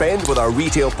time you spend with our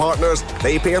retail partners,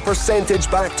 they pay a percentage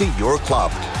back to your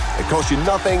club. It costs you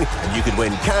nothing, and you can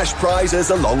win cash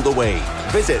prizes along the way.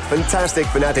 Visit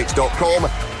fantasticfanatics.com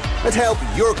and help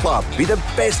your club be the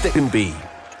best it can be.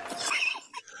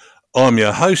 I'm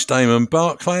your host, Eamonn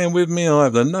Barclay, and with me I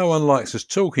have the No One Likes Us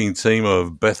talking team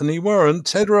of Bethany Warren,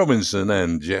 Ted Robinson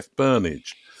and Jeff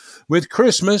Burnige. With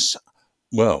Christmas,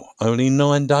 well, only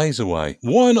 9 days away,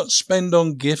 why not spend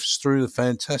on gifts through the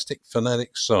Fantastic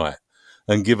Fanatics site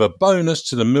and give a bonus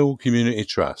to the Millwall Community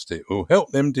Trust? It will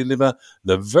help them deliver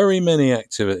the very many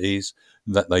activities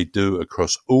that they do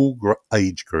across all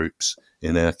age groups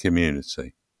in our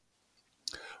community.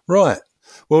 Right,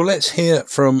 well, let's hear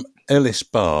from Ellis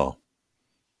Barr.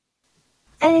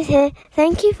 Ellis here.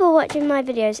 Thank you for watching my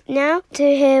videos. Now to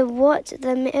hear what the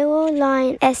Millwall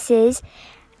Lionesses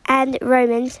and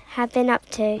Romans have been up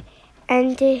to.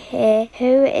 and to hear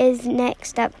who is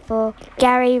next up for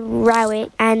Gary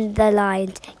Rowett and the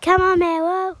Lions. Come on,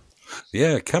 Millwall.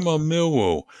 Yeah, come on,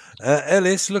 Millwall.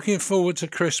 Ellis, looking forward to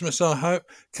Christmas, I hope.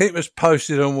 Keep us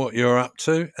posted on what you're up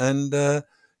to. And,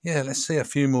 let's see a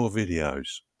few more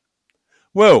videos.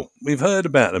 Well, we've heard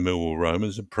about the Millwall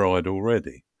Romans and Pride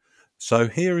already. So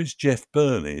here is Jeff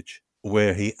Burnige,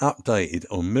 where he updated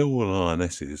on Millwall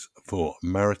Lionesses for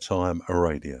Maritime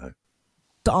Radio.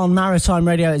 On Maritime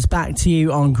Radio, it's back to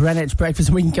you on Greenwich Breakfast.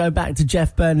 We can go back to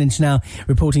Jeff Burnige now,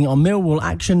 reporting on Millwall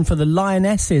action for the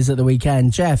Lionesses at the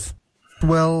weekend. Jeff.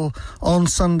 Well, on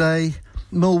Sunday,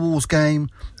 Millwall's game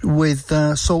with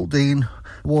Saltdean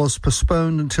was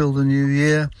postponed until the new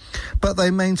year, but they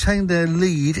maintained their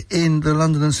lead in the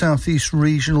London and South East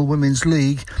Regional Women's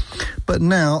League, but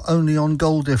now only on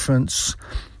goal difference,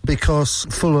 because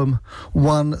Fulham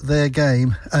won their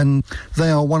game and they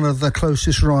are one of the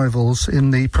closest rivals in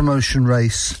the promotion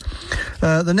race.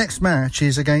 The next match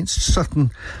is against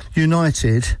Sutton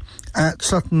United at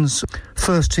Sutton's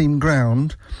first team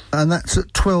ground, and that's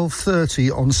at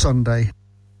 12:30 on Sunday.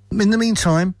 In the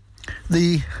meantime,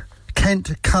 the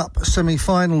Kent Cup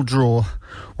semi-final draw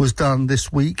was done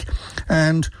this week,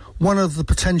 and one of the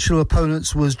potential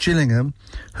opponents was Gillingham,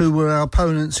 who were our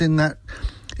opponents in that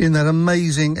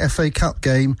amazing FA Cup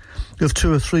game of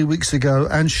 2 or 3 weeks ago,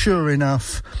 and sure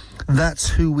enough, that's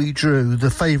who we drew.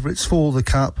 The favourites for the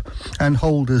Cup and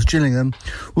holders, Gillingham,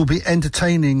 will be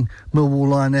entertaining Millwall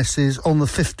Lionesses on the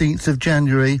 15th of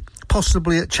January,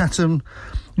 possibly at Chatham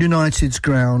United's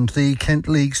ground, the Kent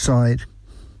League side.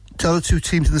 The other two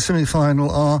teams in the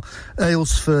semi-final are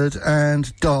Aylesford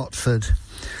and Dartford.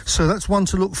 So that's one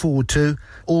to look forward to,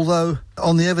 although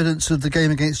on the evidence of the game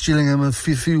against Gillingham a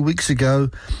few weeks ago,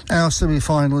 our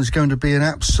semi-final is going to be an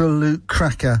absolute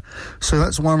cracker. So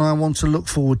that's one I want to look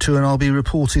forward to, and I'll be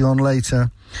reporting on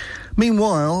later.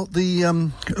 Meanwhile,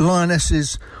 the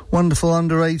Lionesses' wonderful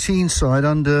under-18 side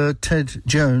under Ted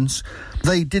Jones,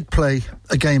 they did play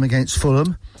a game against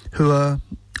Fulham, who are,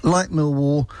 like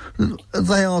Millwall,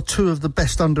 they are two of the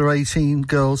best under-18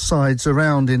 girls' sides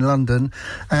around in London,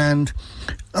 and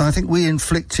I think we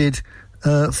inflicted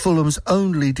Fulham's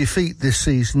only defeat this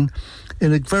season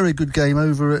in a very good game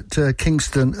over at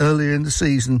Kingston earlier in the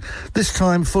season. This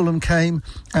time Fulham came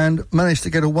and managed to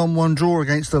get a 1-1 draw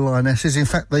against the Lionesses. In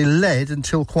fact, they led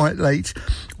until quite late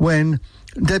when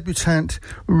debutant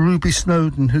Ruby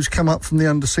Snowden, who's come up from the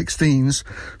under-16s,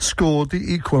 scored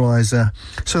the equaliser.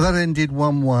 So that ended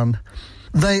 1-1.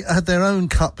 They had their own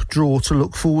cup draw to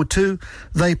look forward to.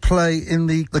 They play in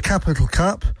the Capital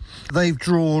Cup. They've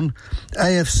drawn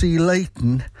AFC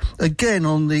Leighton again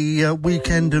on the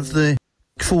weekend of the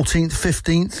 14th,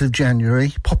 15th of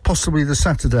January, possibly the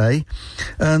Saturday,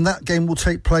 and that game will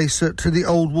take place at the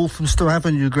old Walthamstow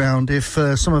Avenue ground, if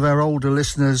some of our older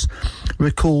listeners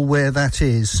recall where that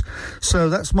is. So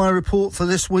that's my report for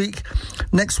this week.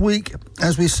 Next week,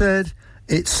 as we said,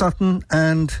 it's Sutton,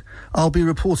 and I'll be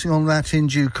reporting on that in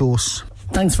due course.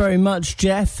 Thanks very much,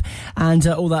 Jeff, and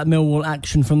all that Millwall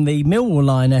action from the Millwall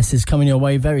Lionesses coming your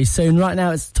way very soon. Right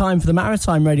now it's time for the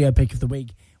Maritime Radio Pick of the Week.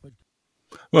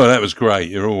 Well, that was great.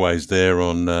 You're always there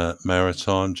on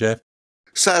Maritime, Jeff.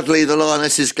 Sadly, the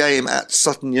Lionesses game at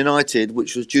Sutton United,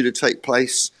 which was due to take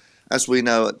place, as we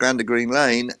know, at Grander Green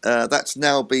Lane, that's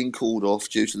now been called off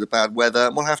due to the bad weather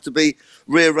and will have to be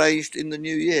rearranged in the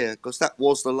new year, because that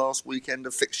was the last weekend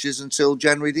of fixtures until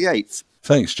January the 8th.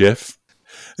 Thanks, Jeff.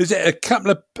 Is it a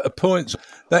couple of points?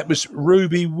 That was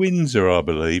Ruby Windsor, I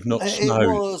believe, not Snow. It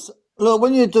was. Look,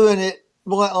 when you're doing it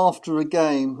right after a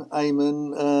game,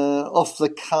 Eamon, off the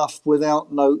cuff,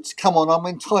 without notes, come on, I'm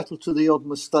entitled to the odd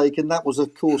mistake, and that was,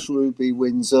 of course, Ruby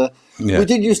Windsor. Yeah. We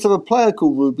did used to have a player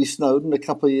called Ruby Snowden a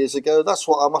couple of years ago. That's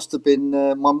what I must have been,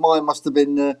 my mind must have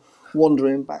been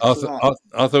wandering back to that.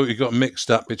 I thought you got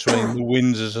mixed up between the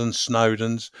Windsors and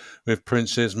Snowdens with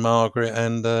Princess Margaret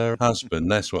and her husband.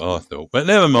 That's what I thought. But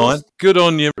never mind. Good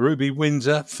on you, Ruby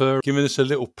Windsor, for giving us a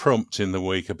little prompt in the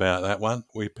week about that one.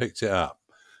 We picked it up.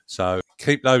 So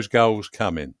keep those goals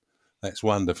coming. That's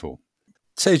wonderful.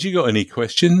 Ted, you got any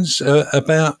questions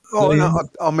about? Oh, no,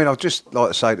 I mean, I'd just like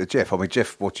to say to Jeff. I mean,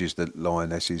 Jeff watches the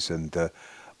Lionesses, and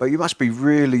but you must be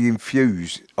really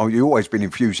infused. Oh, you've always been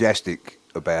enthusiastic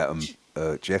about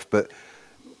them, Jeff. But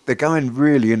they're going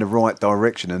really in the right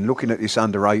direction. And looking at this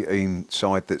under-18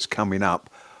 side that's coming up,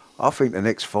 I think the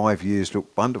next 5 years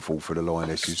look wonderful for the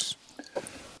Lionesses.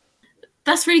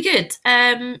 That's really good.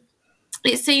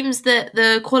 It seems that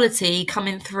the quality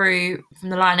coming through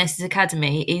from the Lionesses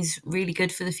Academy is really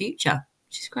good for the future,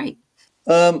 which is great.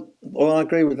 Well, I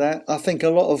agree with that. I think a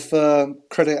lot of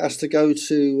credit has to go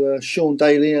to Sean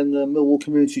Daly and the Millwall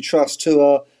Community Trust, who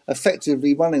are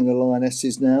effectively running the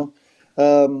Lionesses now.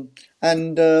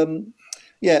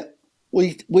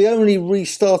 We only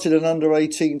restarted an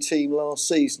under-18 team last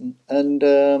season and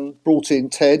brought in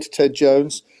Ted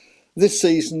Jones. This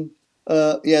season,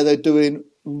 they're doing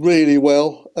really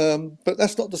well. But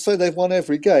that's not to say they've won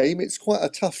every game. It's quite a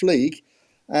tough league.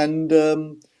 And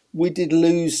we did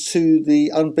lose to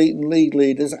the unbeaten league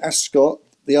leaders, Ascot,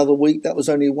 the other week. That was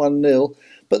only 1-0.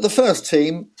 But the first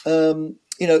team,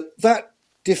 that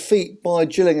defeat by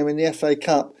Gillingham in the FA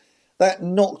Cup, that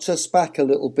knocked us back a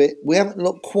little bit. We haven't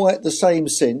looked quite the same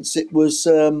since. It was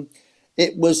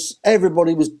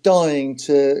everybody was dying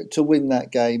to win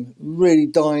that game, really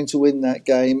dying to win that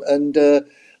game, and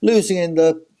losing in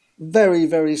the very,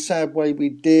 very sad way we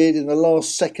did in the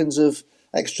last seconds of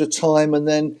extra time, and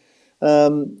then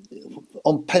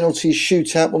on penalty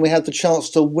shootout when we had the chance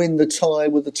to win the tie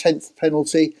with the 10th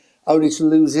penalty, only to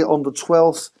lose it on the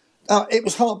 12th. It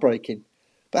was heartbreaking.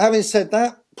 But having said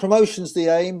that, promotion's the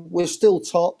aim. We're still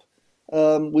top.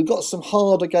 We've got some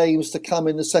harder games to come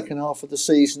in the second half of the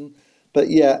season. But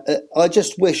I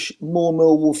just wish more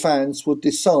Millwall fans would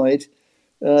decide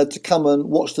to come and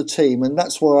watch the team. And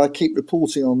that's why I keep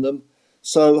reporting on them.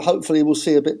 So hopefully we'll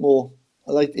see a bit more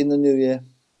late in the new year.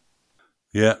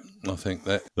 Yeah, I think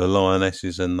that the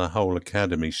Lionesses and the whole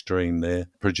academy stream there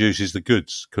produces the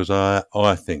goods, because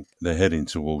I think they're heading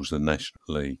towards the National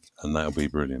League, and that'll be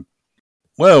brilliant.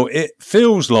 Well, it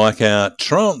feels like our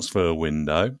transfer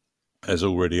window has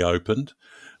already opened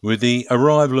with the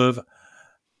arrival of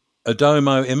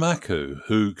Aidomo Emakhu,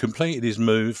 who completed his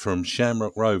move from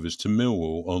Shamrock Rovers to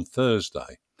Millwall on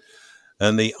Thursday.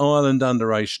 And the Ireland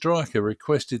underage striker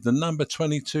requested the number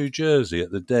 22 jersey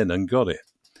at the Den and got it.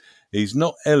 He's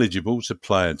not eligible to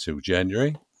play until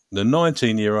January. The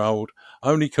 19-year-old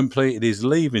only completed his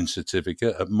leaving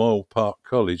certificate at Moyle Park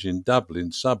College in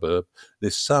Dublin suburb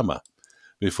this summer,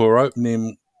 before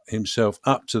opening himself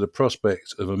up to the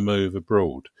prospect of a move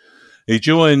abroad. He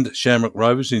joined Shamrock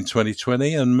Rovers in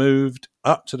 2020 and moved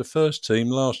up to the first team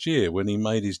last year when he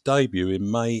made his debut in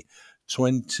May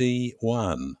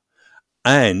 21.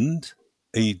 And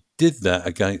he did that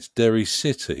against Derry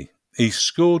City. He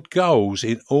scored goals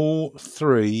in all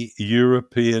 3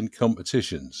 European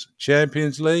competitions: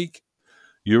 Champions League,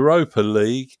 Europa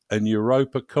League and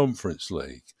Europa Conference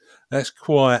League. That's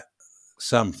quite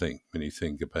something when you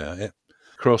think about it,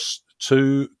 across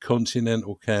 2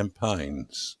 continental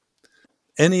campaigns.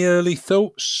 Any early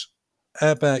thoughts?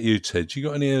 How about you, Ted? You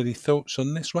got any early thoughts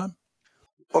on this one?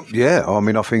 Yeah, I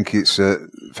mean, I think it's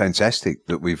fantastic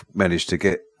that we've managed to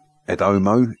get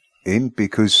Aidomo in,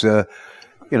 because,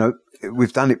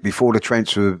 we've done it before the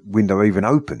transfer window even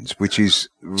opens, which is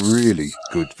really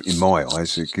good in my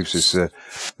eyes. It gives us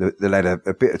the lad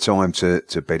a bit of time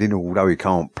to bed in. Although he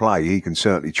can't play, he can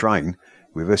certainly train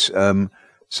with us.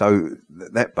 So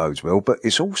that bodes well. But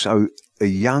it's also a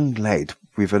young lad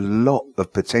with a lot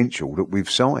of potential that we've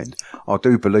signed. I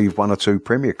do believe 1 or 2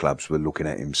 Premier clubs were looking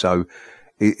at him. So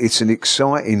it's an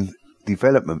exciting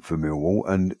development for Millwall.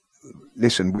 And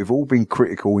listen, we've all been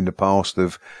critical in the past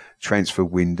of transfer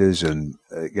windows and,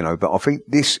 but I think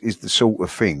this is the sort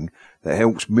of thing that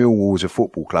helps Millwall as a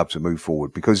football club to move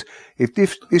forward. Because if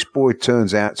this boy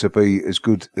turns out to be as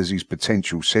good as his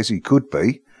potential says he could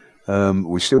be,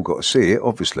 we've still got to see it,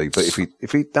 obviously. But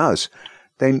if he does,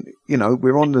 then,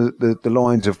 we're on the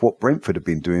lines of what Brentford have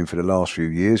been doing for the last few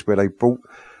years, where they brought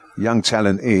young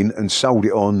talent in and sold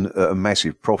it on at a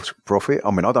massive profit.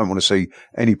 I mean, I don't want to see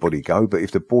anybody go, but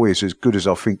if the boy is as good as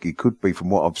I think he could be from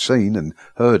what I've seen and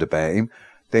heard about him,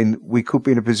 then we could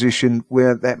be in a position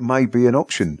where that may be an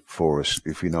option for us,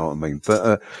 if you know what I mean.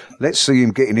 But let's see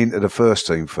him getting into the first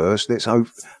team first. Let's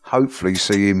hopefully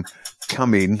see him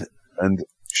come in and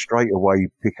straight away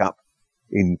pick up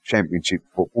in Championship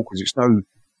football, because it's no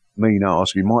mean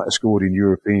ask. He might have scored in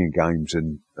European games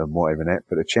and whatever that,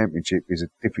 but the Championship is a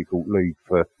difficult league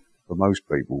for most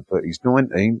people. But he's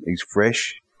 19, he's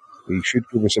fresh, he should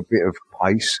give us a bit of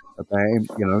pace about him,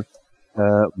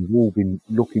 We've all been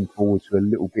looking forward to a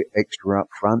little bit extra up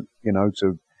front, to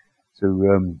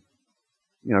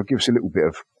give us a little bit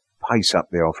of pace up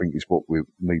there, I think is what we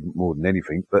need more than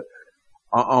anything. But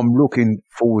I'm looking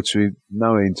forward to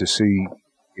knowing to see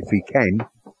if he can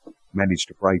manage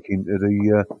to break into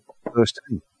the first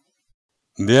team.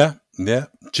 Yeah.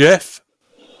 Jeff?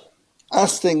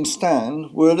 As things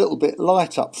stand, we're a little bit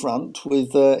light up front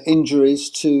with injuries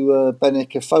to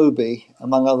Bernige,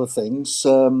 among other things.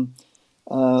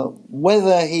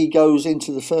 Whether he goes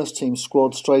into the first team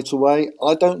squad straight away,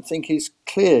 I don't think is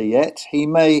clear yet. He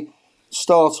may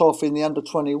start off in the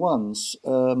under-21s.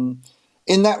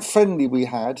 In that friendly we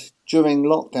had during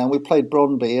lockdown, we played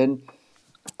Brøndby, and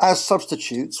as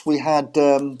substitutes, we had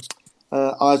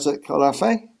Isaac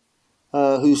Olafe,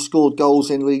 who scored goals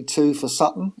in League Two for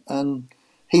Sutton, and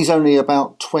he's only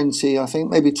about 20, I think,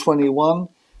 maybe 21.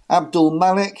 Abdul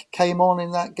Malik came on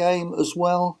in that game as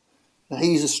well.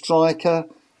 He's a striker.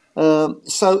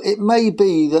 So it may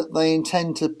be that they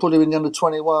intend to put him in the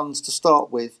under-21s to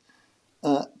start with,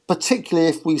 particularly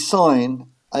if we sign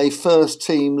a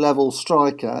first-team level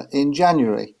striker in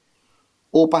January.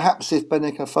 Or perhaps if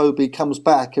Emakhu comes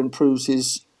back and proves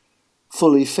he's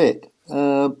fully fit.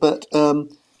 But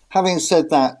having said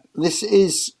that, this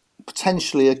is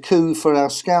potentially a coup for our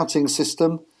scouting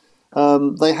system.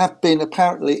 They have been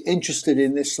apparently interested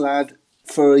in this lad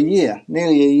for a year,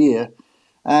 nearly a year,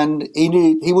 and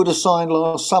he would have signed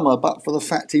last summer, but for the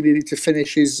fact he needed to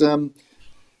finish his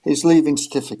leaving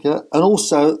certificate. And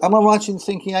also, am I right in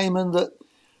thinking, Eamon, that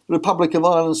the Republic of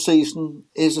Ireland season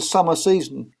is a summer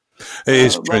season? It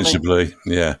is principally,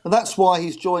 yeah. And that's why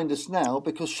he's joined us now,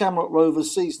 because Shamrock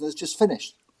Rovers season has just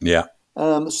finished. Yeah.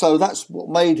 So that's what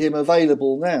made him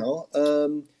available now.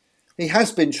 He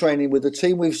has been training with the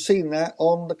team. We've seen that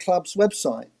on the club's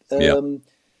website.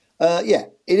 Yeah,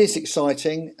 it is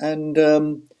exciting, and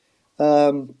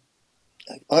I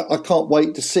can't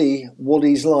wait to see what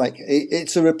he's like.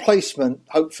 It's a replacement,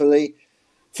 hopefully,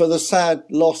 for the sad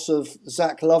loss of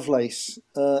Zach Lovelace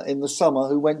in the summer,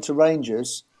 who went to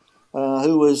Rangers,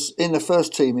 who was in the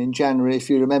first team in January, if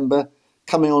you remember,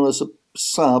 coming on as a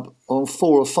sub on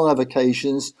 4 or 5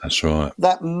 occasions. That's right.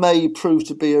 That may prove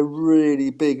to be a really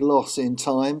big loss in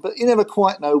time, but you never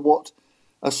quite know what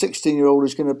a 16-year-old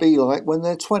is going to be like when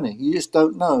they're 20. You just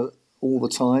don't know all the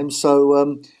time.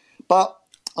 So, but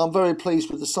I'm very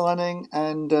pleased with the signing,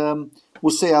 and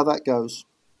we'll see how that goes.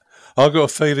 I've got a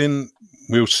feeling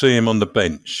we'll see him on the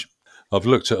bench. I've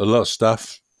looked at a lot of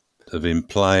stuff of him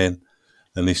playing,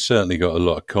 and he's certainly got a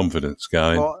lot of confidence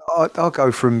going. Well, I'll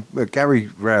go from Gary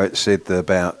Rowett said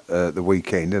about the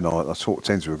weekend, and I sort of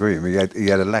tend to agree with him. He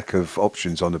had a lack of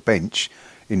options on the bench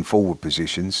in forward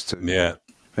positions. Yeah.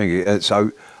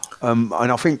 So, and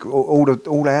I think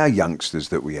all our youngsters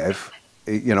that we have,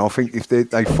 I think if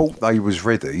they thought they was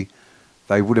ready,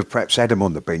 they would have perhaps had him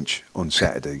on the bench on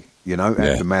Saturday.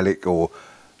 Abdul Malik or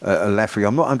Olafe.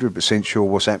 I'm not 100% sure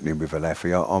what's happening with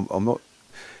Olafe. I'm not.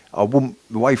 I wouldn't.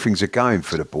 The way things are going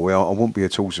for the boy, I wouldn't be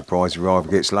at all surprised if he either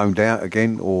gets loaned out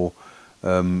again or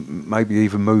maybe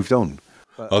even moved on.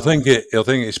 I think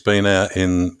it's been out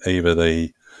in either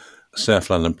the South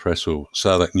London Press or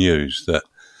Southwark News that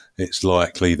it's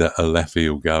likely that Olafe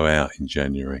will go out in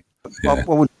January. Yeah. I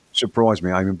wouldn't surprise me,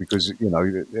 Eamon, because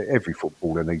every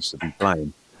footballer needs to be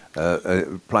playing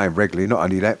regularly. Not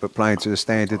only that, but playing to the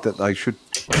standard that they should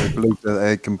believe that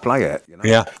they can play at.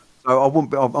 Yeah. So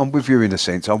I'm with you in a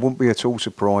sense. I wouldn't be at all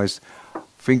surprised.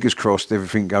 Fingers crossed,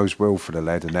 everything goes well for the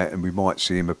lad and we might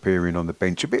see him appearing on the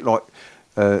bench, a bit like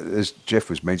as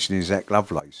Jeff was mentioning, Zach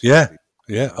Lovelace. Yeah,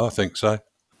 I think so.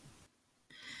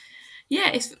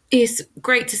 Yeah, it's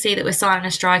great to see that we're signing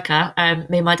a striker.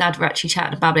 Me and my dad were actually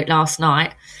chatting about it last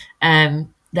night.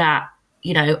 That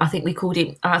I think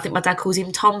my dad calls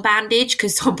him Tom Bandage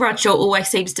because Tom Bradshaw always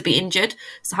seems to be injured.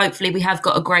 So hopefully we have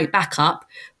got a great backup.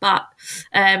 But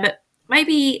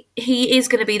maybe he is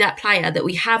going to be that player that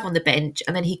we have on the bench,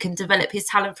 and then he can develop his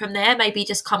talent from there. Maybe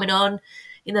just coming on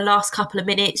in the last couple of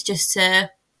minutes just to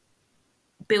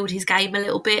build his game a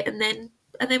little bit, and then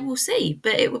we'll see.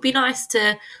 But it would be nice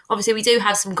to, obviously we do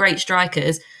have some great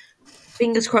strikers.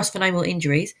 Fingers crossed for no more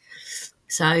injuries.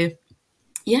 So,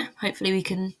 yeah, hopefully we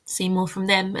can see more from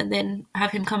them and then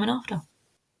have him coming after.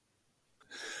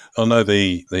 I know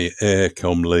the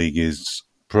Aircom League is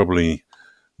probably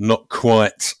not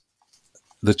quite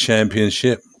the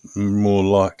Championship, more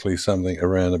likely something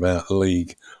around about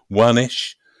League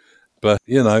One-ish. But,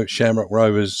 Shamrock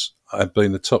Rovers have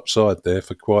been the top side there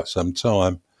for quite some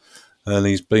time. And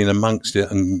he's been amongst it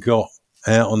and got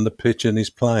out on the pitch and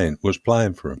was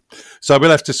playing for him. So we'll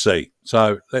have to see.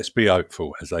 So let's be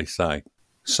hopeful, as they say.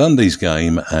 Sunday's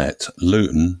game at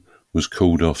Luton was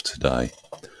called off today.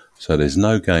 So there's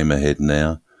no game ahead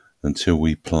now until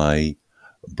we play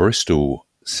Bristol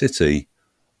City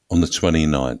on the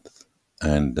 29th.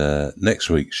 And next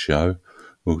week's show,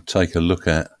 we'll take a look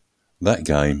at that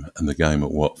game and the game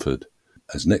at Watford,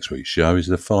 as next week's show is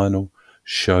the final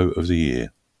show of the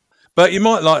year. But you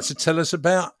might like to tell us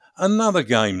about another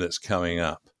game that's coming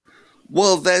up.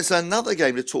 Well, there's another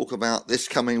game to talk about this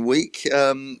coming week,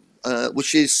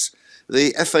 which is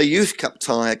the FA Youth Cup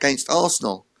tie against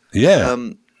Arsenal. Yeah.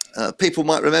 People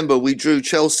might remember we drew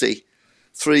Chelsea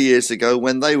 3 years ago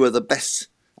when they were the best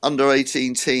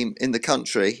under-18 team in the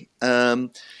country.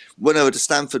 Went over to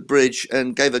Stamford Bridge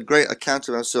and gave a great account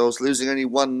of ourselves, losing only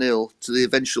 1-0 to the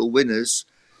eventual winners.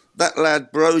 That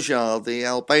lad Brojar, the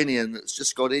Albanian that's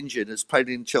just got injured, has played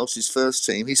in Chelsea's first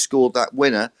team. He scored that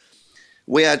winner.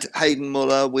 We had Hayden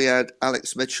Muller, we had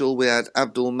Alex Mitchell, we had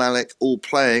Abdul Malik all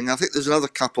playing. I think there's another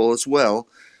couple as well,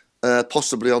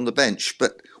 possibly on the bench.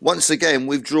 But once again,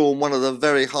 we've drawn one of the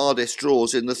very hardest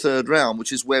draws in the third round,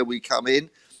 which is where we come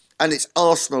in. And it's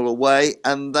Arsenal away,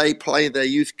 and they play their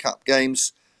Youth Cup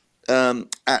games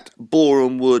at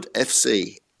Boreham Wood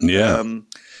FC. Yeah.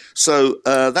 So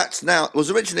that's now, it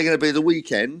was originally going to be the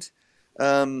weekend,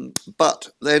 but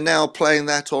they're now playing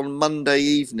that on Monday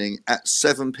evening at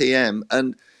 7 p.m.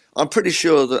 And I'm pretty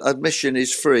sure that admission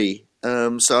is free.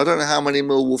 So I don't know how many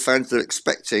Millwall fans they're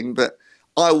expecting, but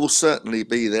I will certainly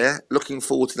be there. Looking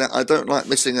forward to that. I don't like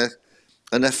missing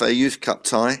an FA Youth Cup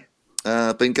tie.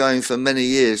 Been going for many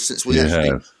years since we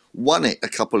actually won it a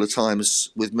couple of times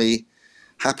with me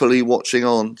happily watching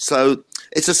on. So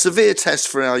it's a severe test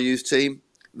for our youth team,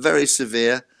 very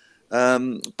severe.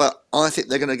 But I think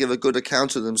they're going to give a good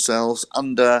account of themselves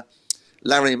under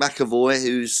Larry McAvoy,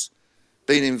 who's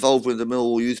been involved with the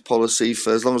Millwall youth policy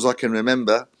for as long as I can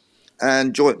remember,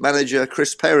 and joint manager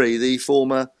Chris Perry, the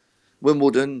former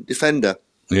Wimbledon defender.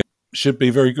 Yeah, should be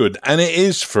very good. And it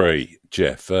is free,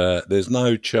 Jeff. There's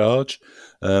no charge.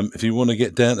 If you want to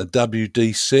get down to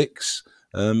WD6,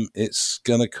 it's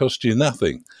going to cost you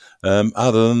nothing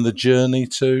other than the journey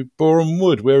to Boreham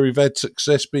Wood, where we've had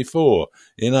success before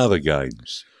in other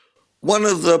games. One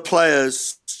of the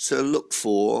players to look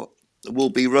for will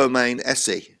be Romain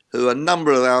Essie, who a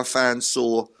number of our fans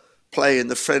saw play in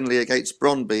the friendly against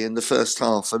Brøndby in the first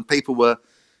half, and people were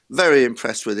very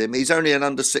impressed with him. He's only an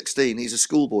under-16. He's a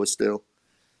schoolboy still.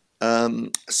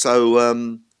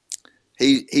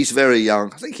 He's very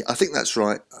young. I think that's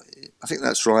right.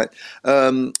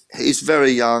 He's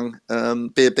very young.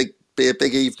 Be a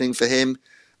big evening for him.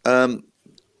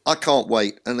 I can't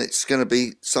wait, and it's going to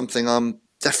be something I'm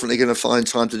definitely going to find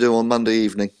time to do on Monday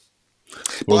evening.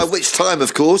 By which time,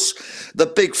 of course, the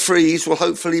big freeze will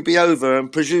hopefully be over, and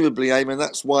presumably, Eamon,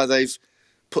 that's why they've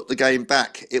put the game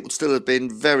back. It would still have been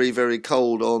very, very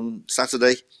cold on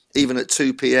Saturday, even at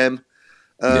 2 p.m.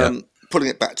 Putting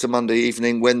it back to Monday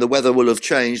evening when the weather will have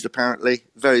changed, apparently.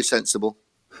 Very sensible.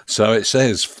 So it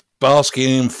says basking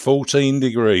in 14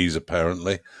 degrees,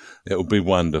 apparently. It'll be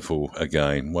wonderful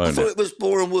again, won't it? I thought it was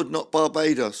Boreham Wood, not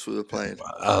Barbados we were playing.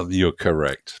 You're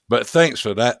correct. But thanks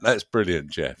for that. That's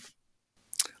brilliant, Jeff.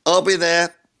 I'll be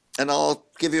there and I'll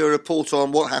give you a report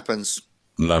on what happens.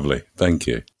 Lovely. Thank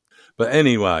you. But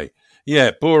anyway,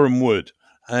 Boreham Wood.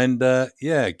 And,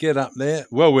 get up there.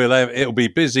 Well, it'll be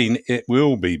busy. It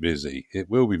will be busy.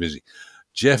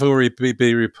 Jeff will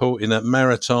be reporting at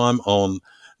Maritime on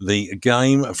the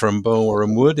game from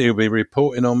Boreham Wood. He'll be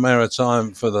reporting on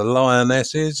Maritime for the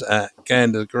Lionesses at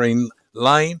Gander Green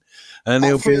Lane. And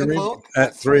he'll be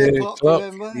at 3 o'clock.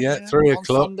 Remember? 3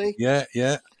 o'clock. Sunday.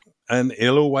 Yeah. And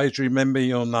he'll always remember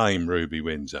your name, Ruby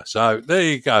Windsor. So there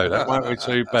you go. That won't be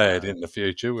too bad in the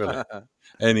future, will it?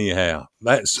 Anyhow,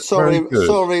 that's sorry,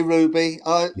 Ruby.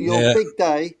 Your big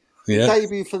day.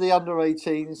 Debut for the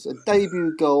under-18s, a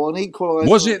debut goal, an equaliser.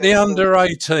 Was it the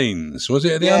under-18s?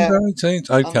 Under-18s?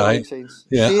 Okay. Under-18s.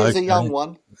 Yeah, she is a young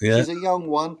one. Yeah. She's a young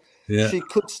one. Yeah. She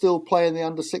could still play in the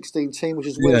under-16 team, which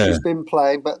is where she's been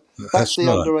playing, but that's the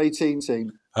under-18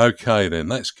 team. Okay, then.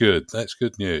 That's good. That's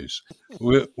good news.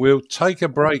 We'll take a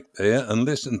break there and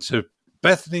listen to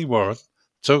Bethany Warren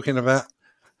talking about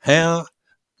how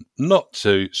not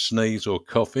to sneeze or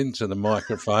cough into the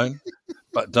microphone,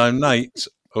 but donate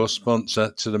or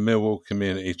sponsor to the Millwall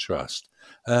Community Trust.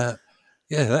 That'll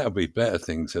be a better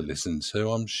thing to listen to,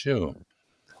 I'm sure.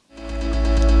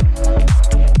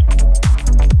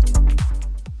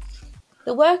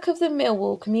 The work of the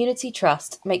Millwall Community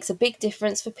Trust makes a big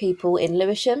difference for people in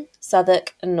Lewisham,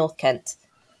 Southwark and North Kent.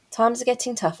 Times are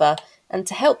getting tougher, and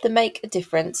to help them make a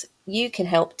difference, you can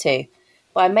help too,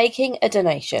 by making a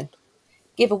donation.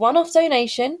 Give a one-off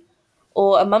donation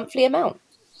or a monthly amount.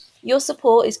 Your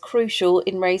support is crucial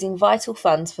in raising vital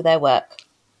funds for their work.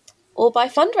 Or by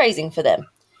fundraising for them.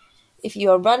 If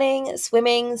you are running,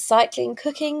 swimming, cycling,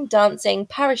 cooking, dancing,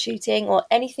 parachuting or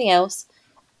anything else,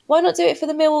 why not do it for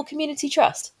the Millwall Community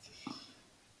Trust?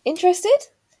 Interested?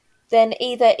 Then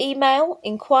either email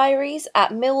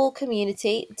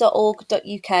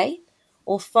inquiries@millwallcommunity.org.uk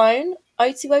or phone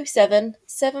 0207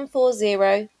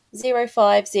 740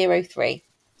 0503.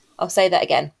 I'll say that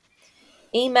again.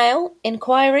 Email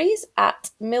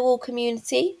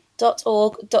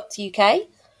inquiries@millwallcommunity.org.uk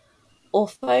or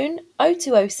phone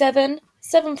 0207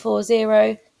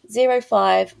 740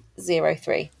 0503.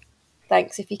 03.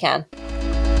 Thanks if you can.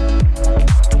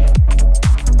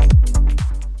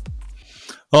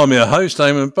 I'm your host,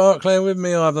 Eamonn Barclay, and with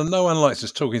me I have the No One Likes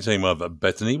Us talking team of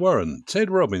Bethany Warren,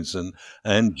 Ted Robinson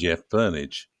and Jeff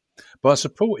Burnige. By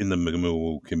supporting the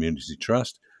Millwall Community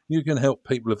Trust, you can help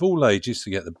people of all ages to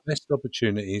get the best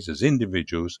opportunities as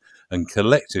individuals and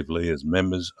collectively as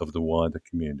members of the wider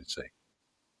community.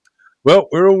 Well,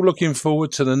 we're all looking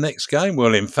forward to the next game.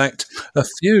 Well, in fact, a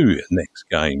few next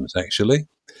games, actually.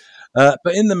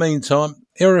 But in the meantime,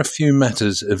 here are a few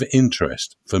matters of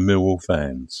interest for Millwall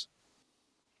fans.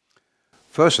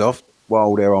 First off,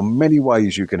 while there are many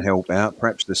ways you can help out,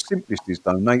 perhaps the simplest is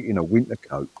donating a winter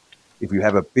coat. If you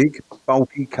have a big,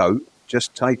 bulky coat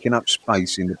just taking up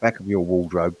space in the back of your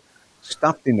wardrobe,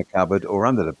 stuffed in the cupboard or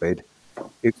under the bed,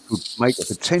 it could make a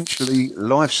potentially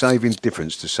life-saving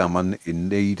difference to someone in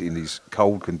need in these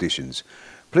cold conditions.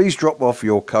 Please drop off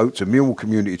your coat to Millwall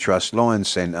Community Trust Lions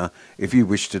Centre if you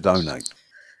wish to donate.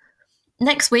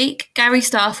 Next week, Gary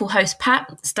staff will host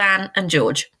Pat, Stan and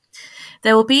George.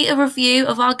 There will be a review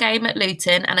of our game at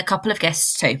Luton and a couple of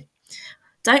guests too.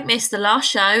 Don't miss the last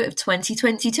show of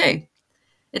 2022.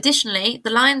 Additionally, the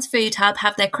Lions Food Hub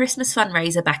have their Christmas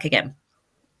fundraiser back again.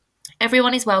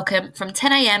 Everyone is welcome from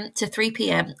 10 a.m. to 3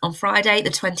 p.m. on Friday,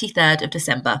 the 23rd of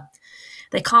December.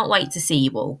 They can't wait to see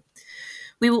you all.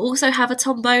 We will also have a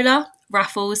tombola,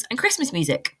 raffles and Christmas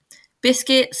music.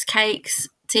 Biscuits, cakes,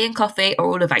 tea and coffee are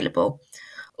all available.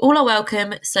 All are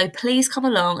welcome, so please come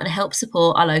along and help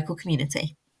support our local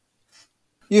community.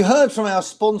 You heard from our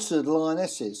sponsored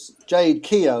Lionesses, Jade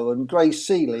Keogh and Grace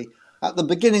Seeley, at the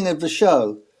beginning of the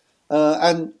show.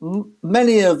 And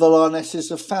many of the Lionesses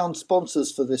have found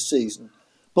sponsors for this season.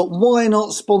 But why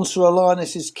not sponsor a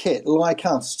Lionesses kit like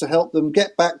us to help them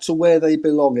get back to where they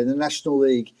belong in the National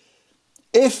League?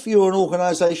 If you're an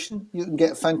organisation, you can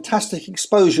get fantastic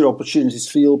exposure opportunities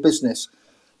for your business.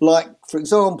 Like, for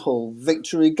example,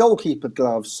 Victory Goalkeeper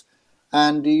Gloves,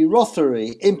 Andy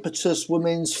Rothery, Impetus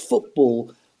Women's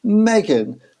Football,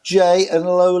 Megan, Jay and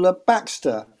Lola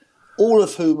Baxter, all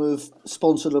of whom have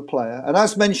sponsored a player. And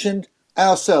as mentioned,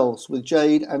 ourselves with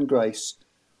Jade and Grace.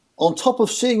 On top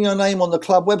of seeing your name on the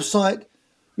club website,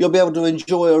 you'll be able to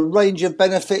enjoy a range of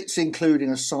benefits, including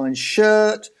a signed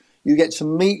shirt. You get to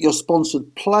meet your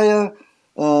sponsored player,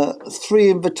 3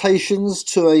 invitations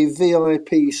to a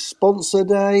VIP sponsor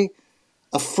day,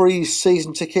 a free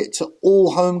season ticket to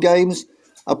all home games,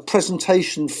 a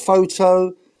presentation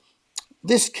photo.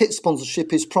 This kit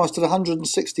sponsorship is priced at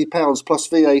 £160 plus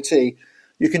VAT.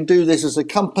 You can do this as a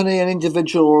company, an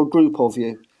individual or a group of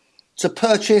you. To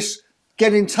purchase,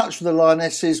 get in touch with the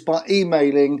Lionesses by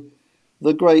emailing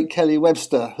the great Kelly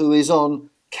Webster, who is on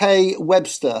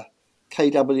kwebster,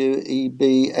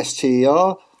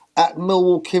 KWEBSTER, at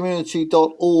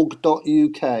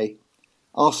millwallcommunity.org.uk.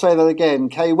 I'll say that again,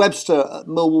 kwebster at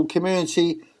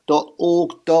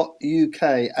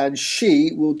millwallcommunity.org.uk, and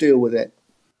she will deal with it.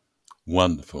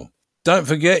 Wonderful. Don't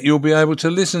forget you'll be able to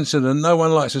listen to the No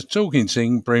One Likes Us talking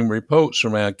team bring reports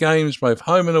from our games both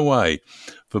home and away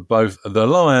for both the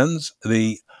Lions,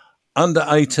 the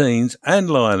under-18s and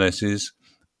Lionesses,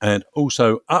 and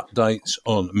also updates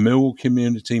on Millwall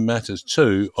Community Matters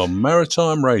 2 on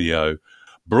Maritime Radio,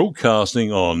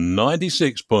 broadcasting on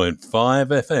 96.5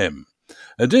 FM.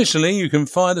 Additionally, you can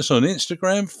find us on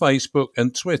Instagram, Facebook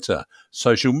and Twitter,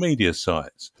 social media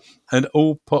sites, and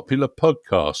all popular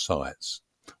podcast sites.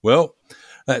 Well,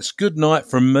 that's good night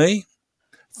from me.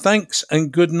 Thanks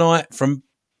and good night from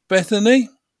Bethany.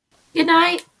 Good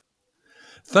night.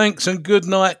 Thanks and good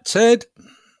night, Ted.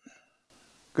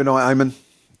 Good night, Eamonn.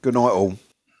 Good night, all.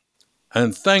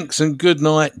 And thanks and good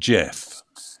night, Jeff.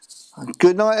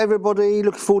 Good night, everybody.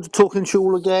 Looking forward to talking to you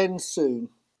all again soon.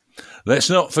 Let's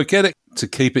not forget it to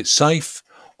keep it safe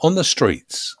on the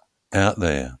streets out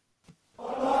there.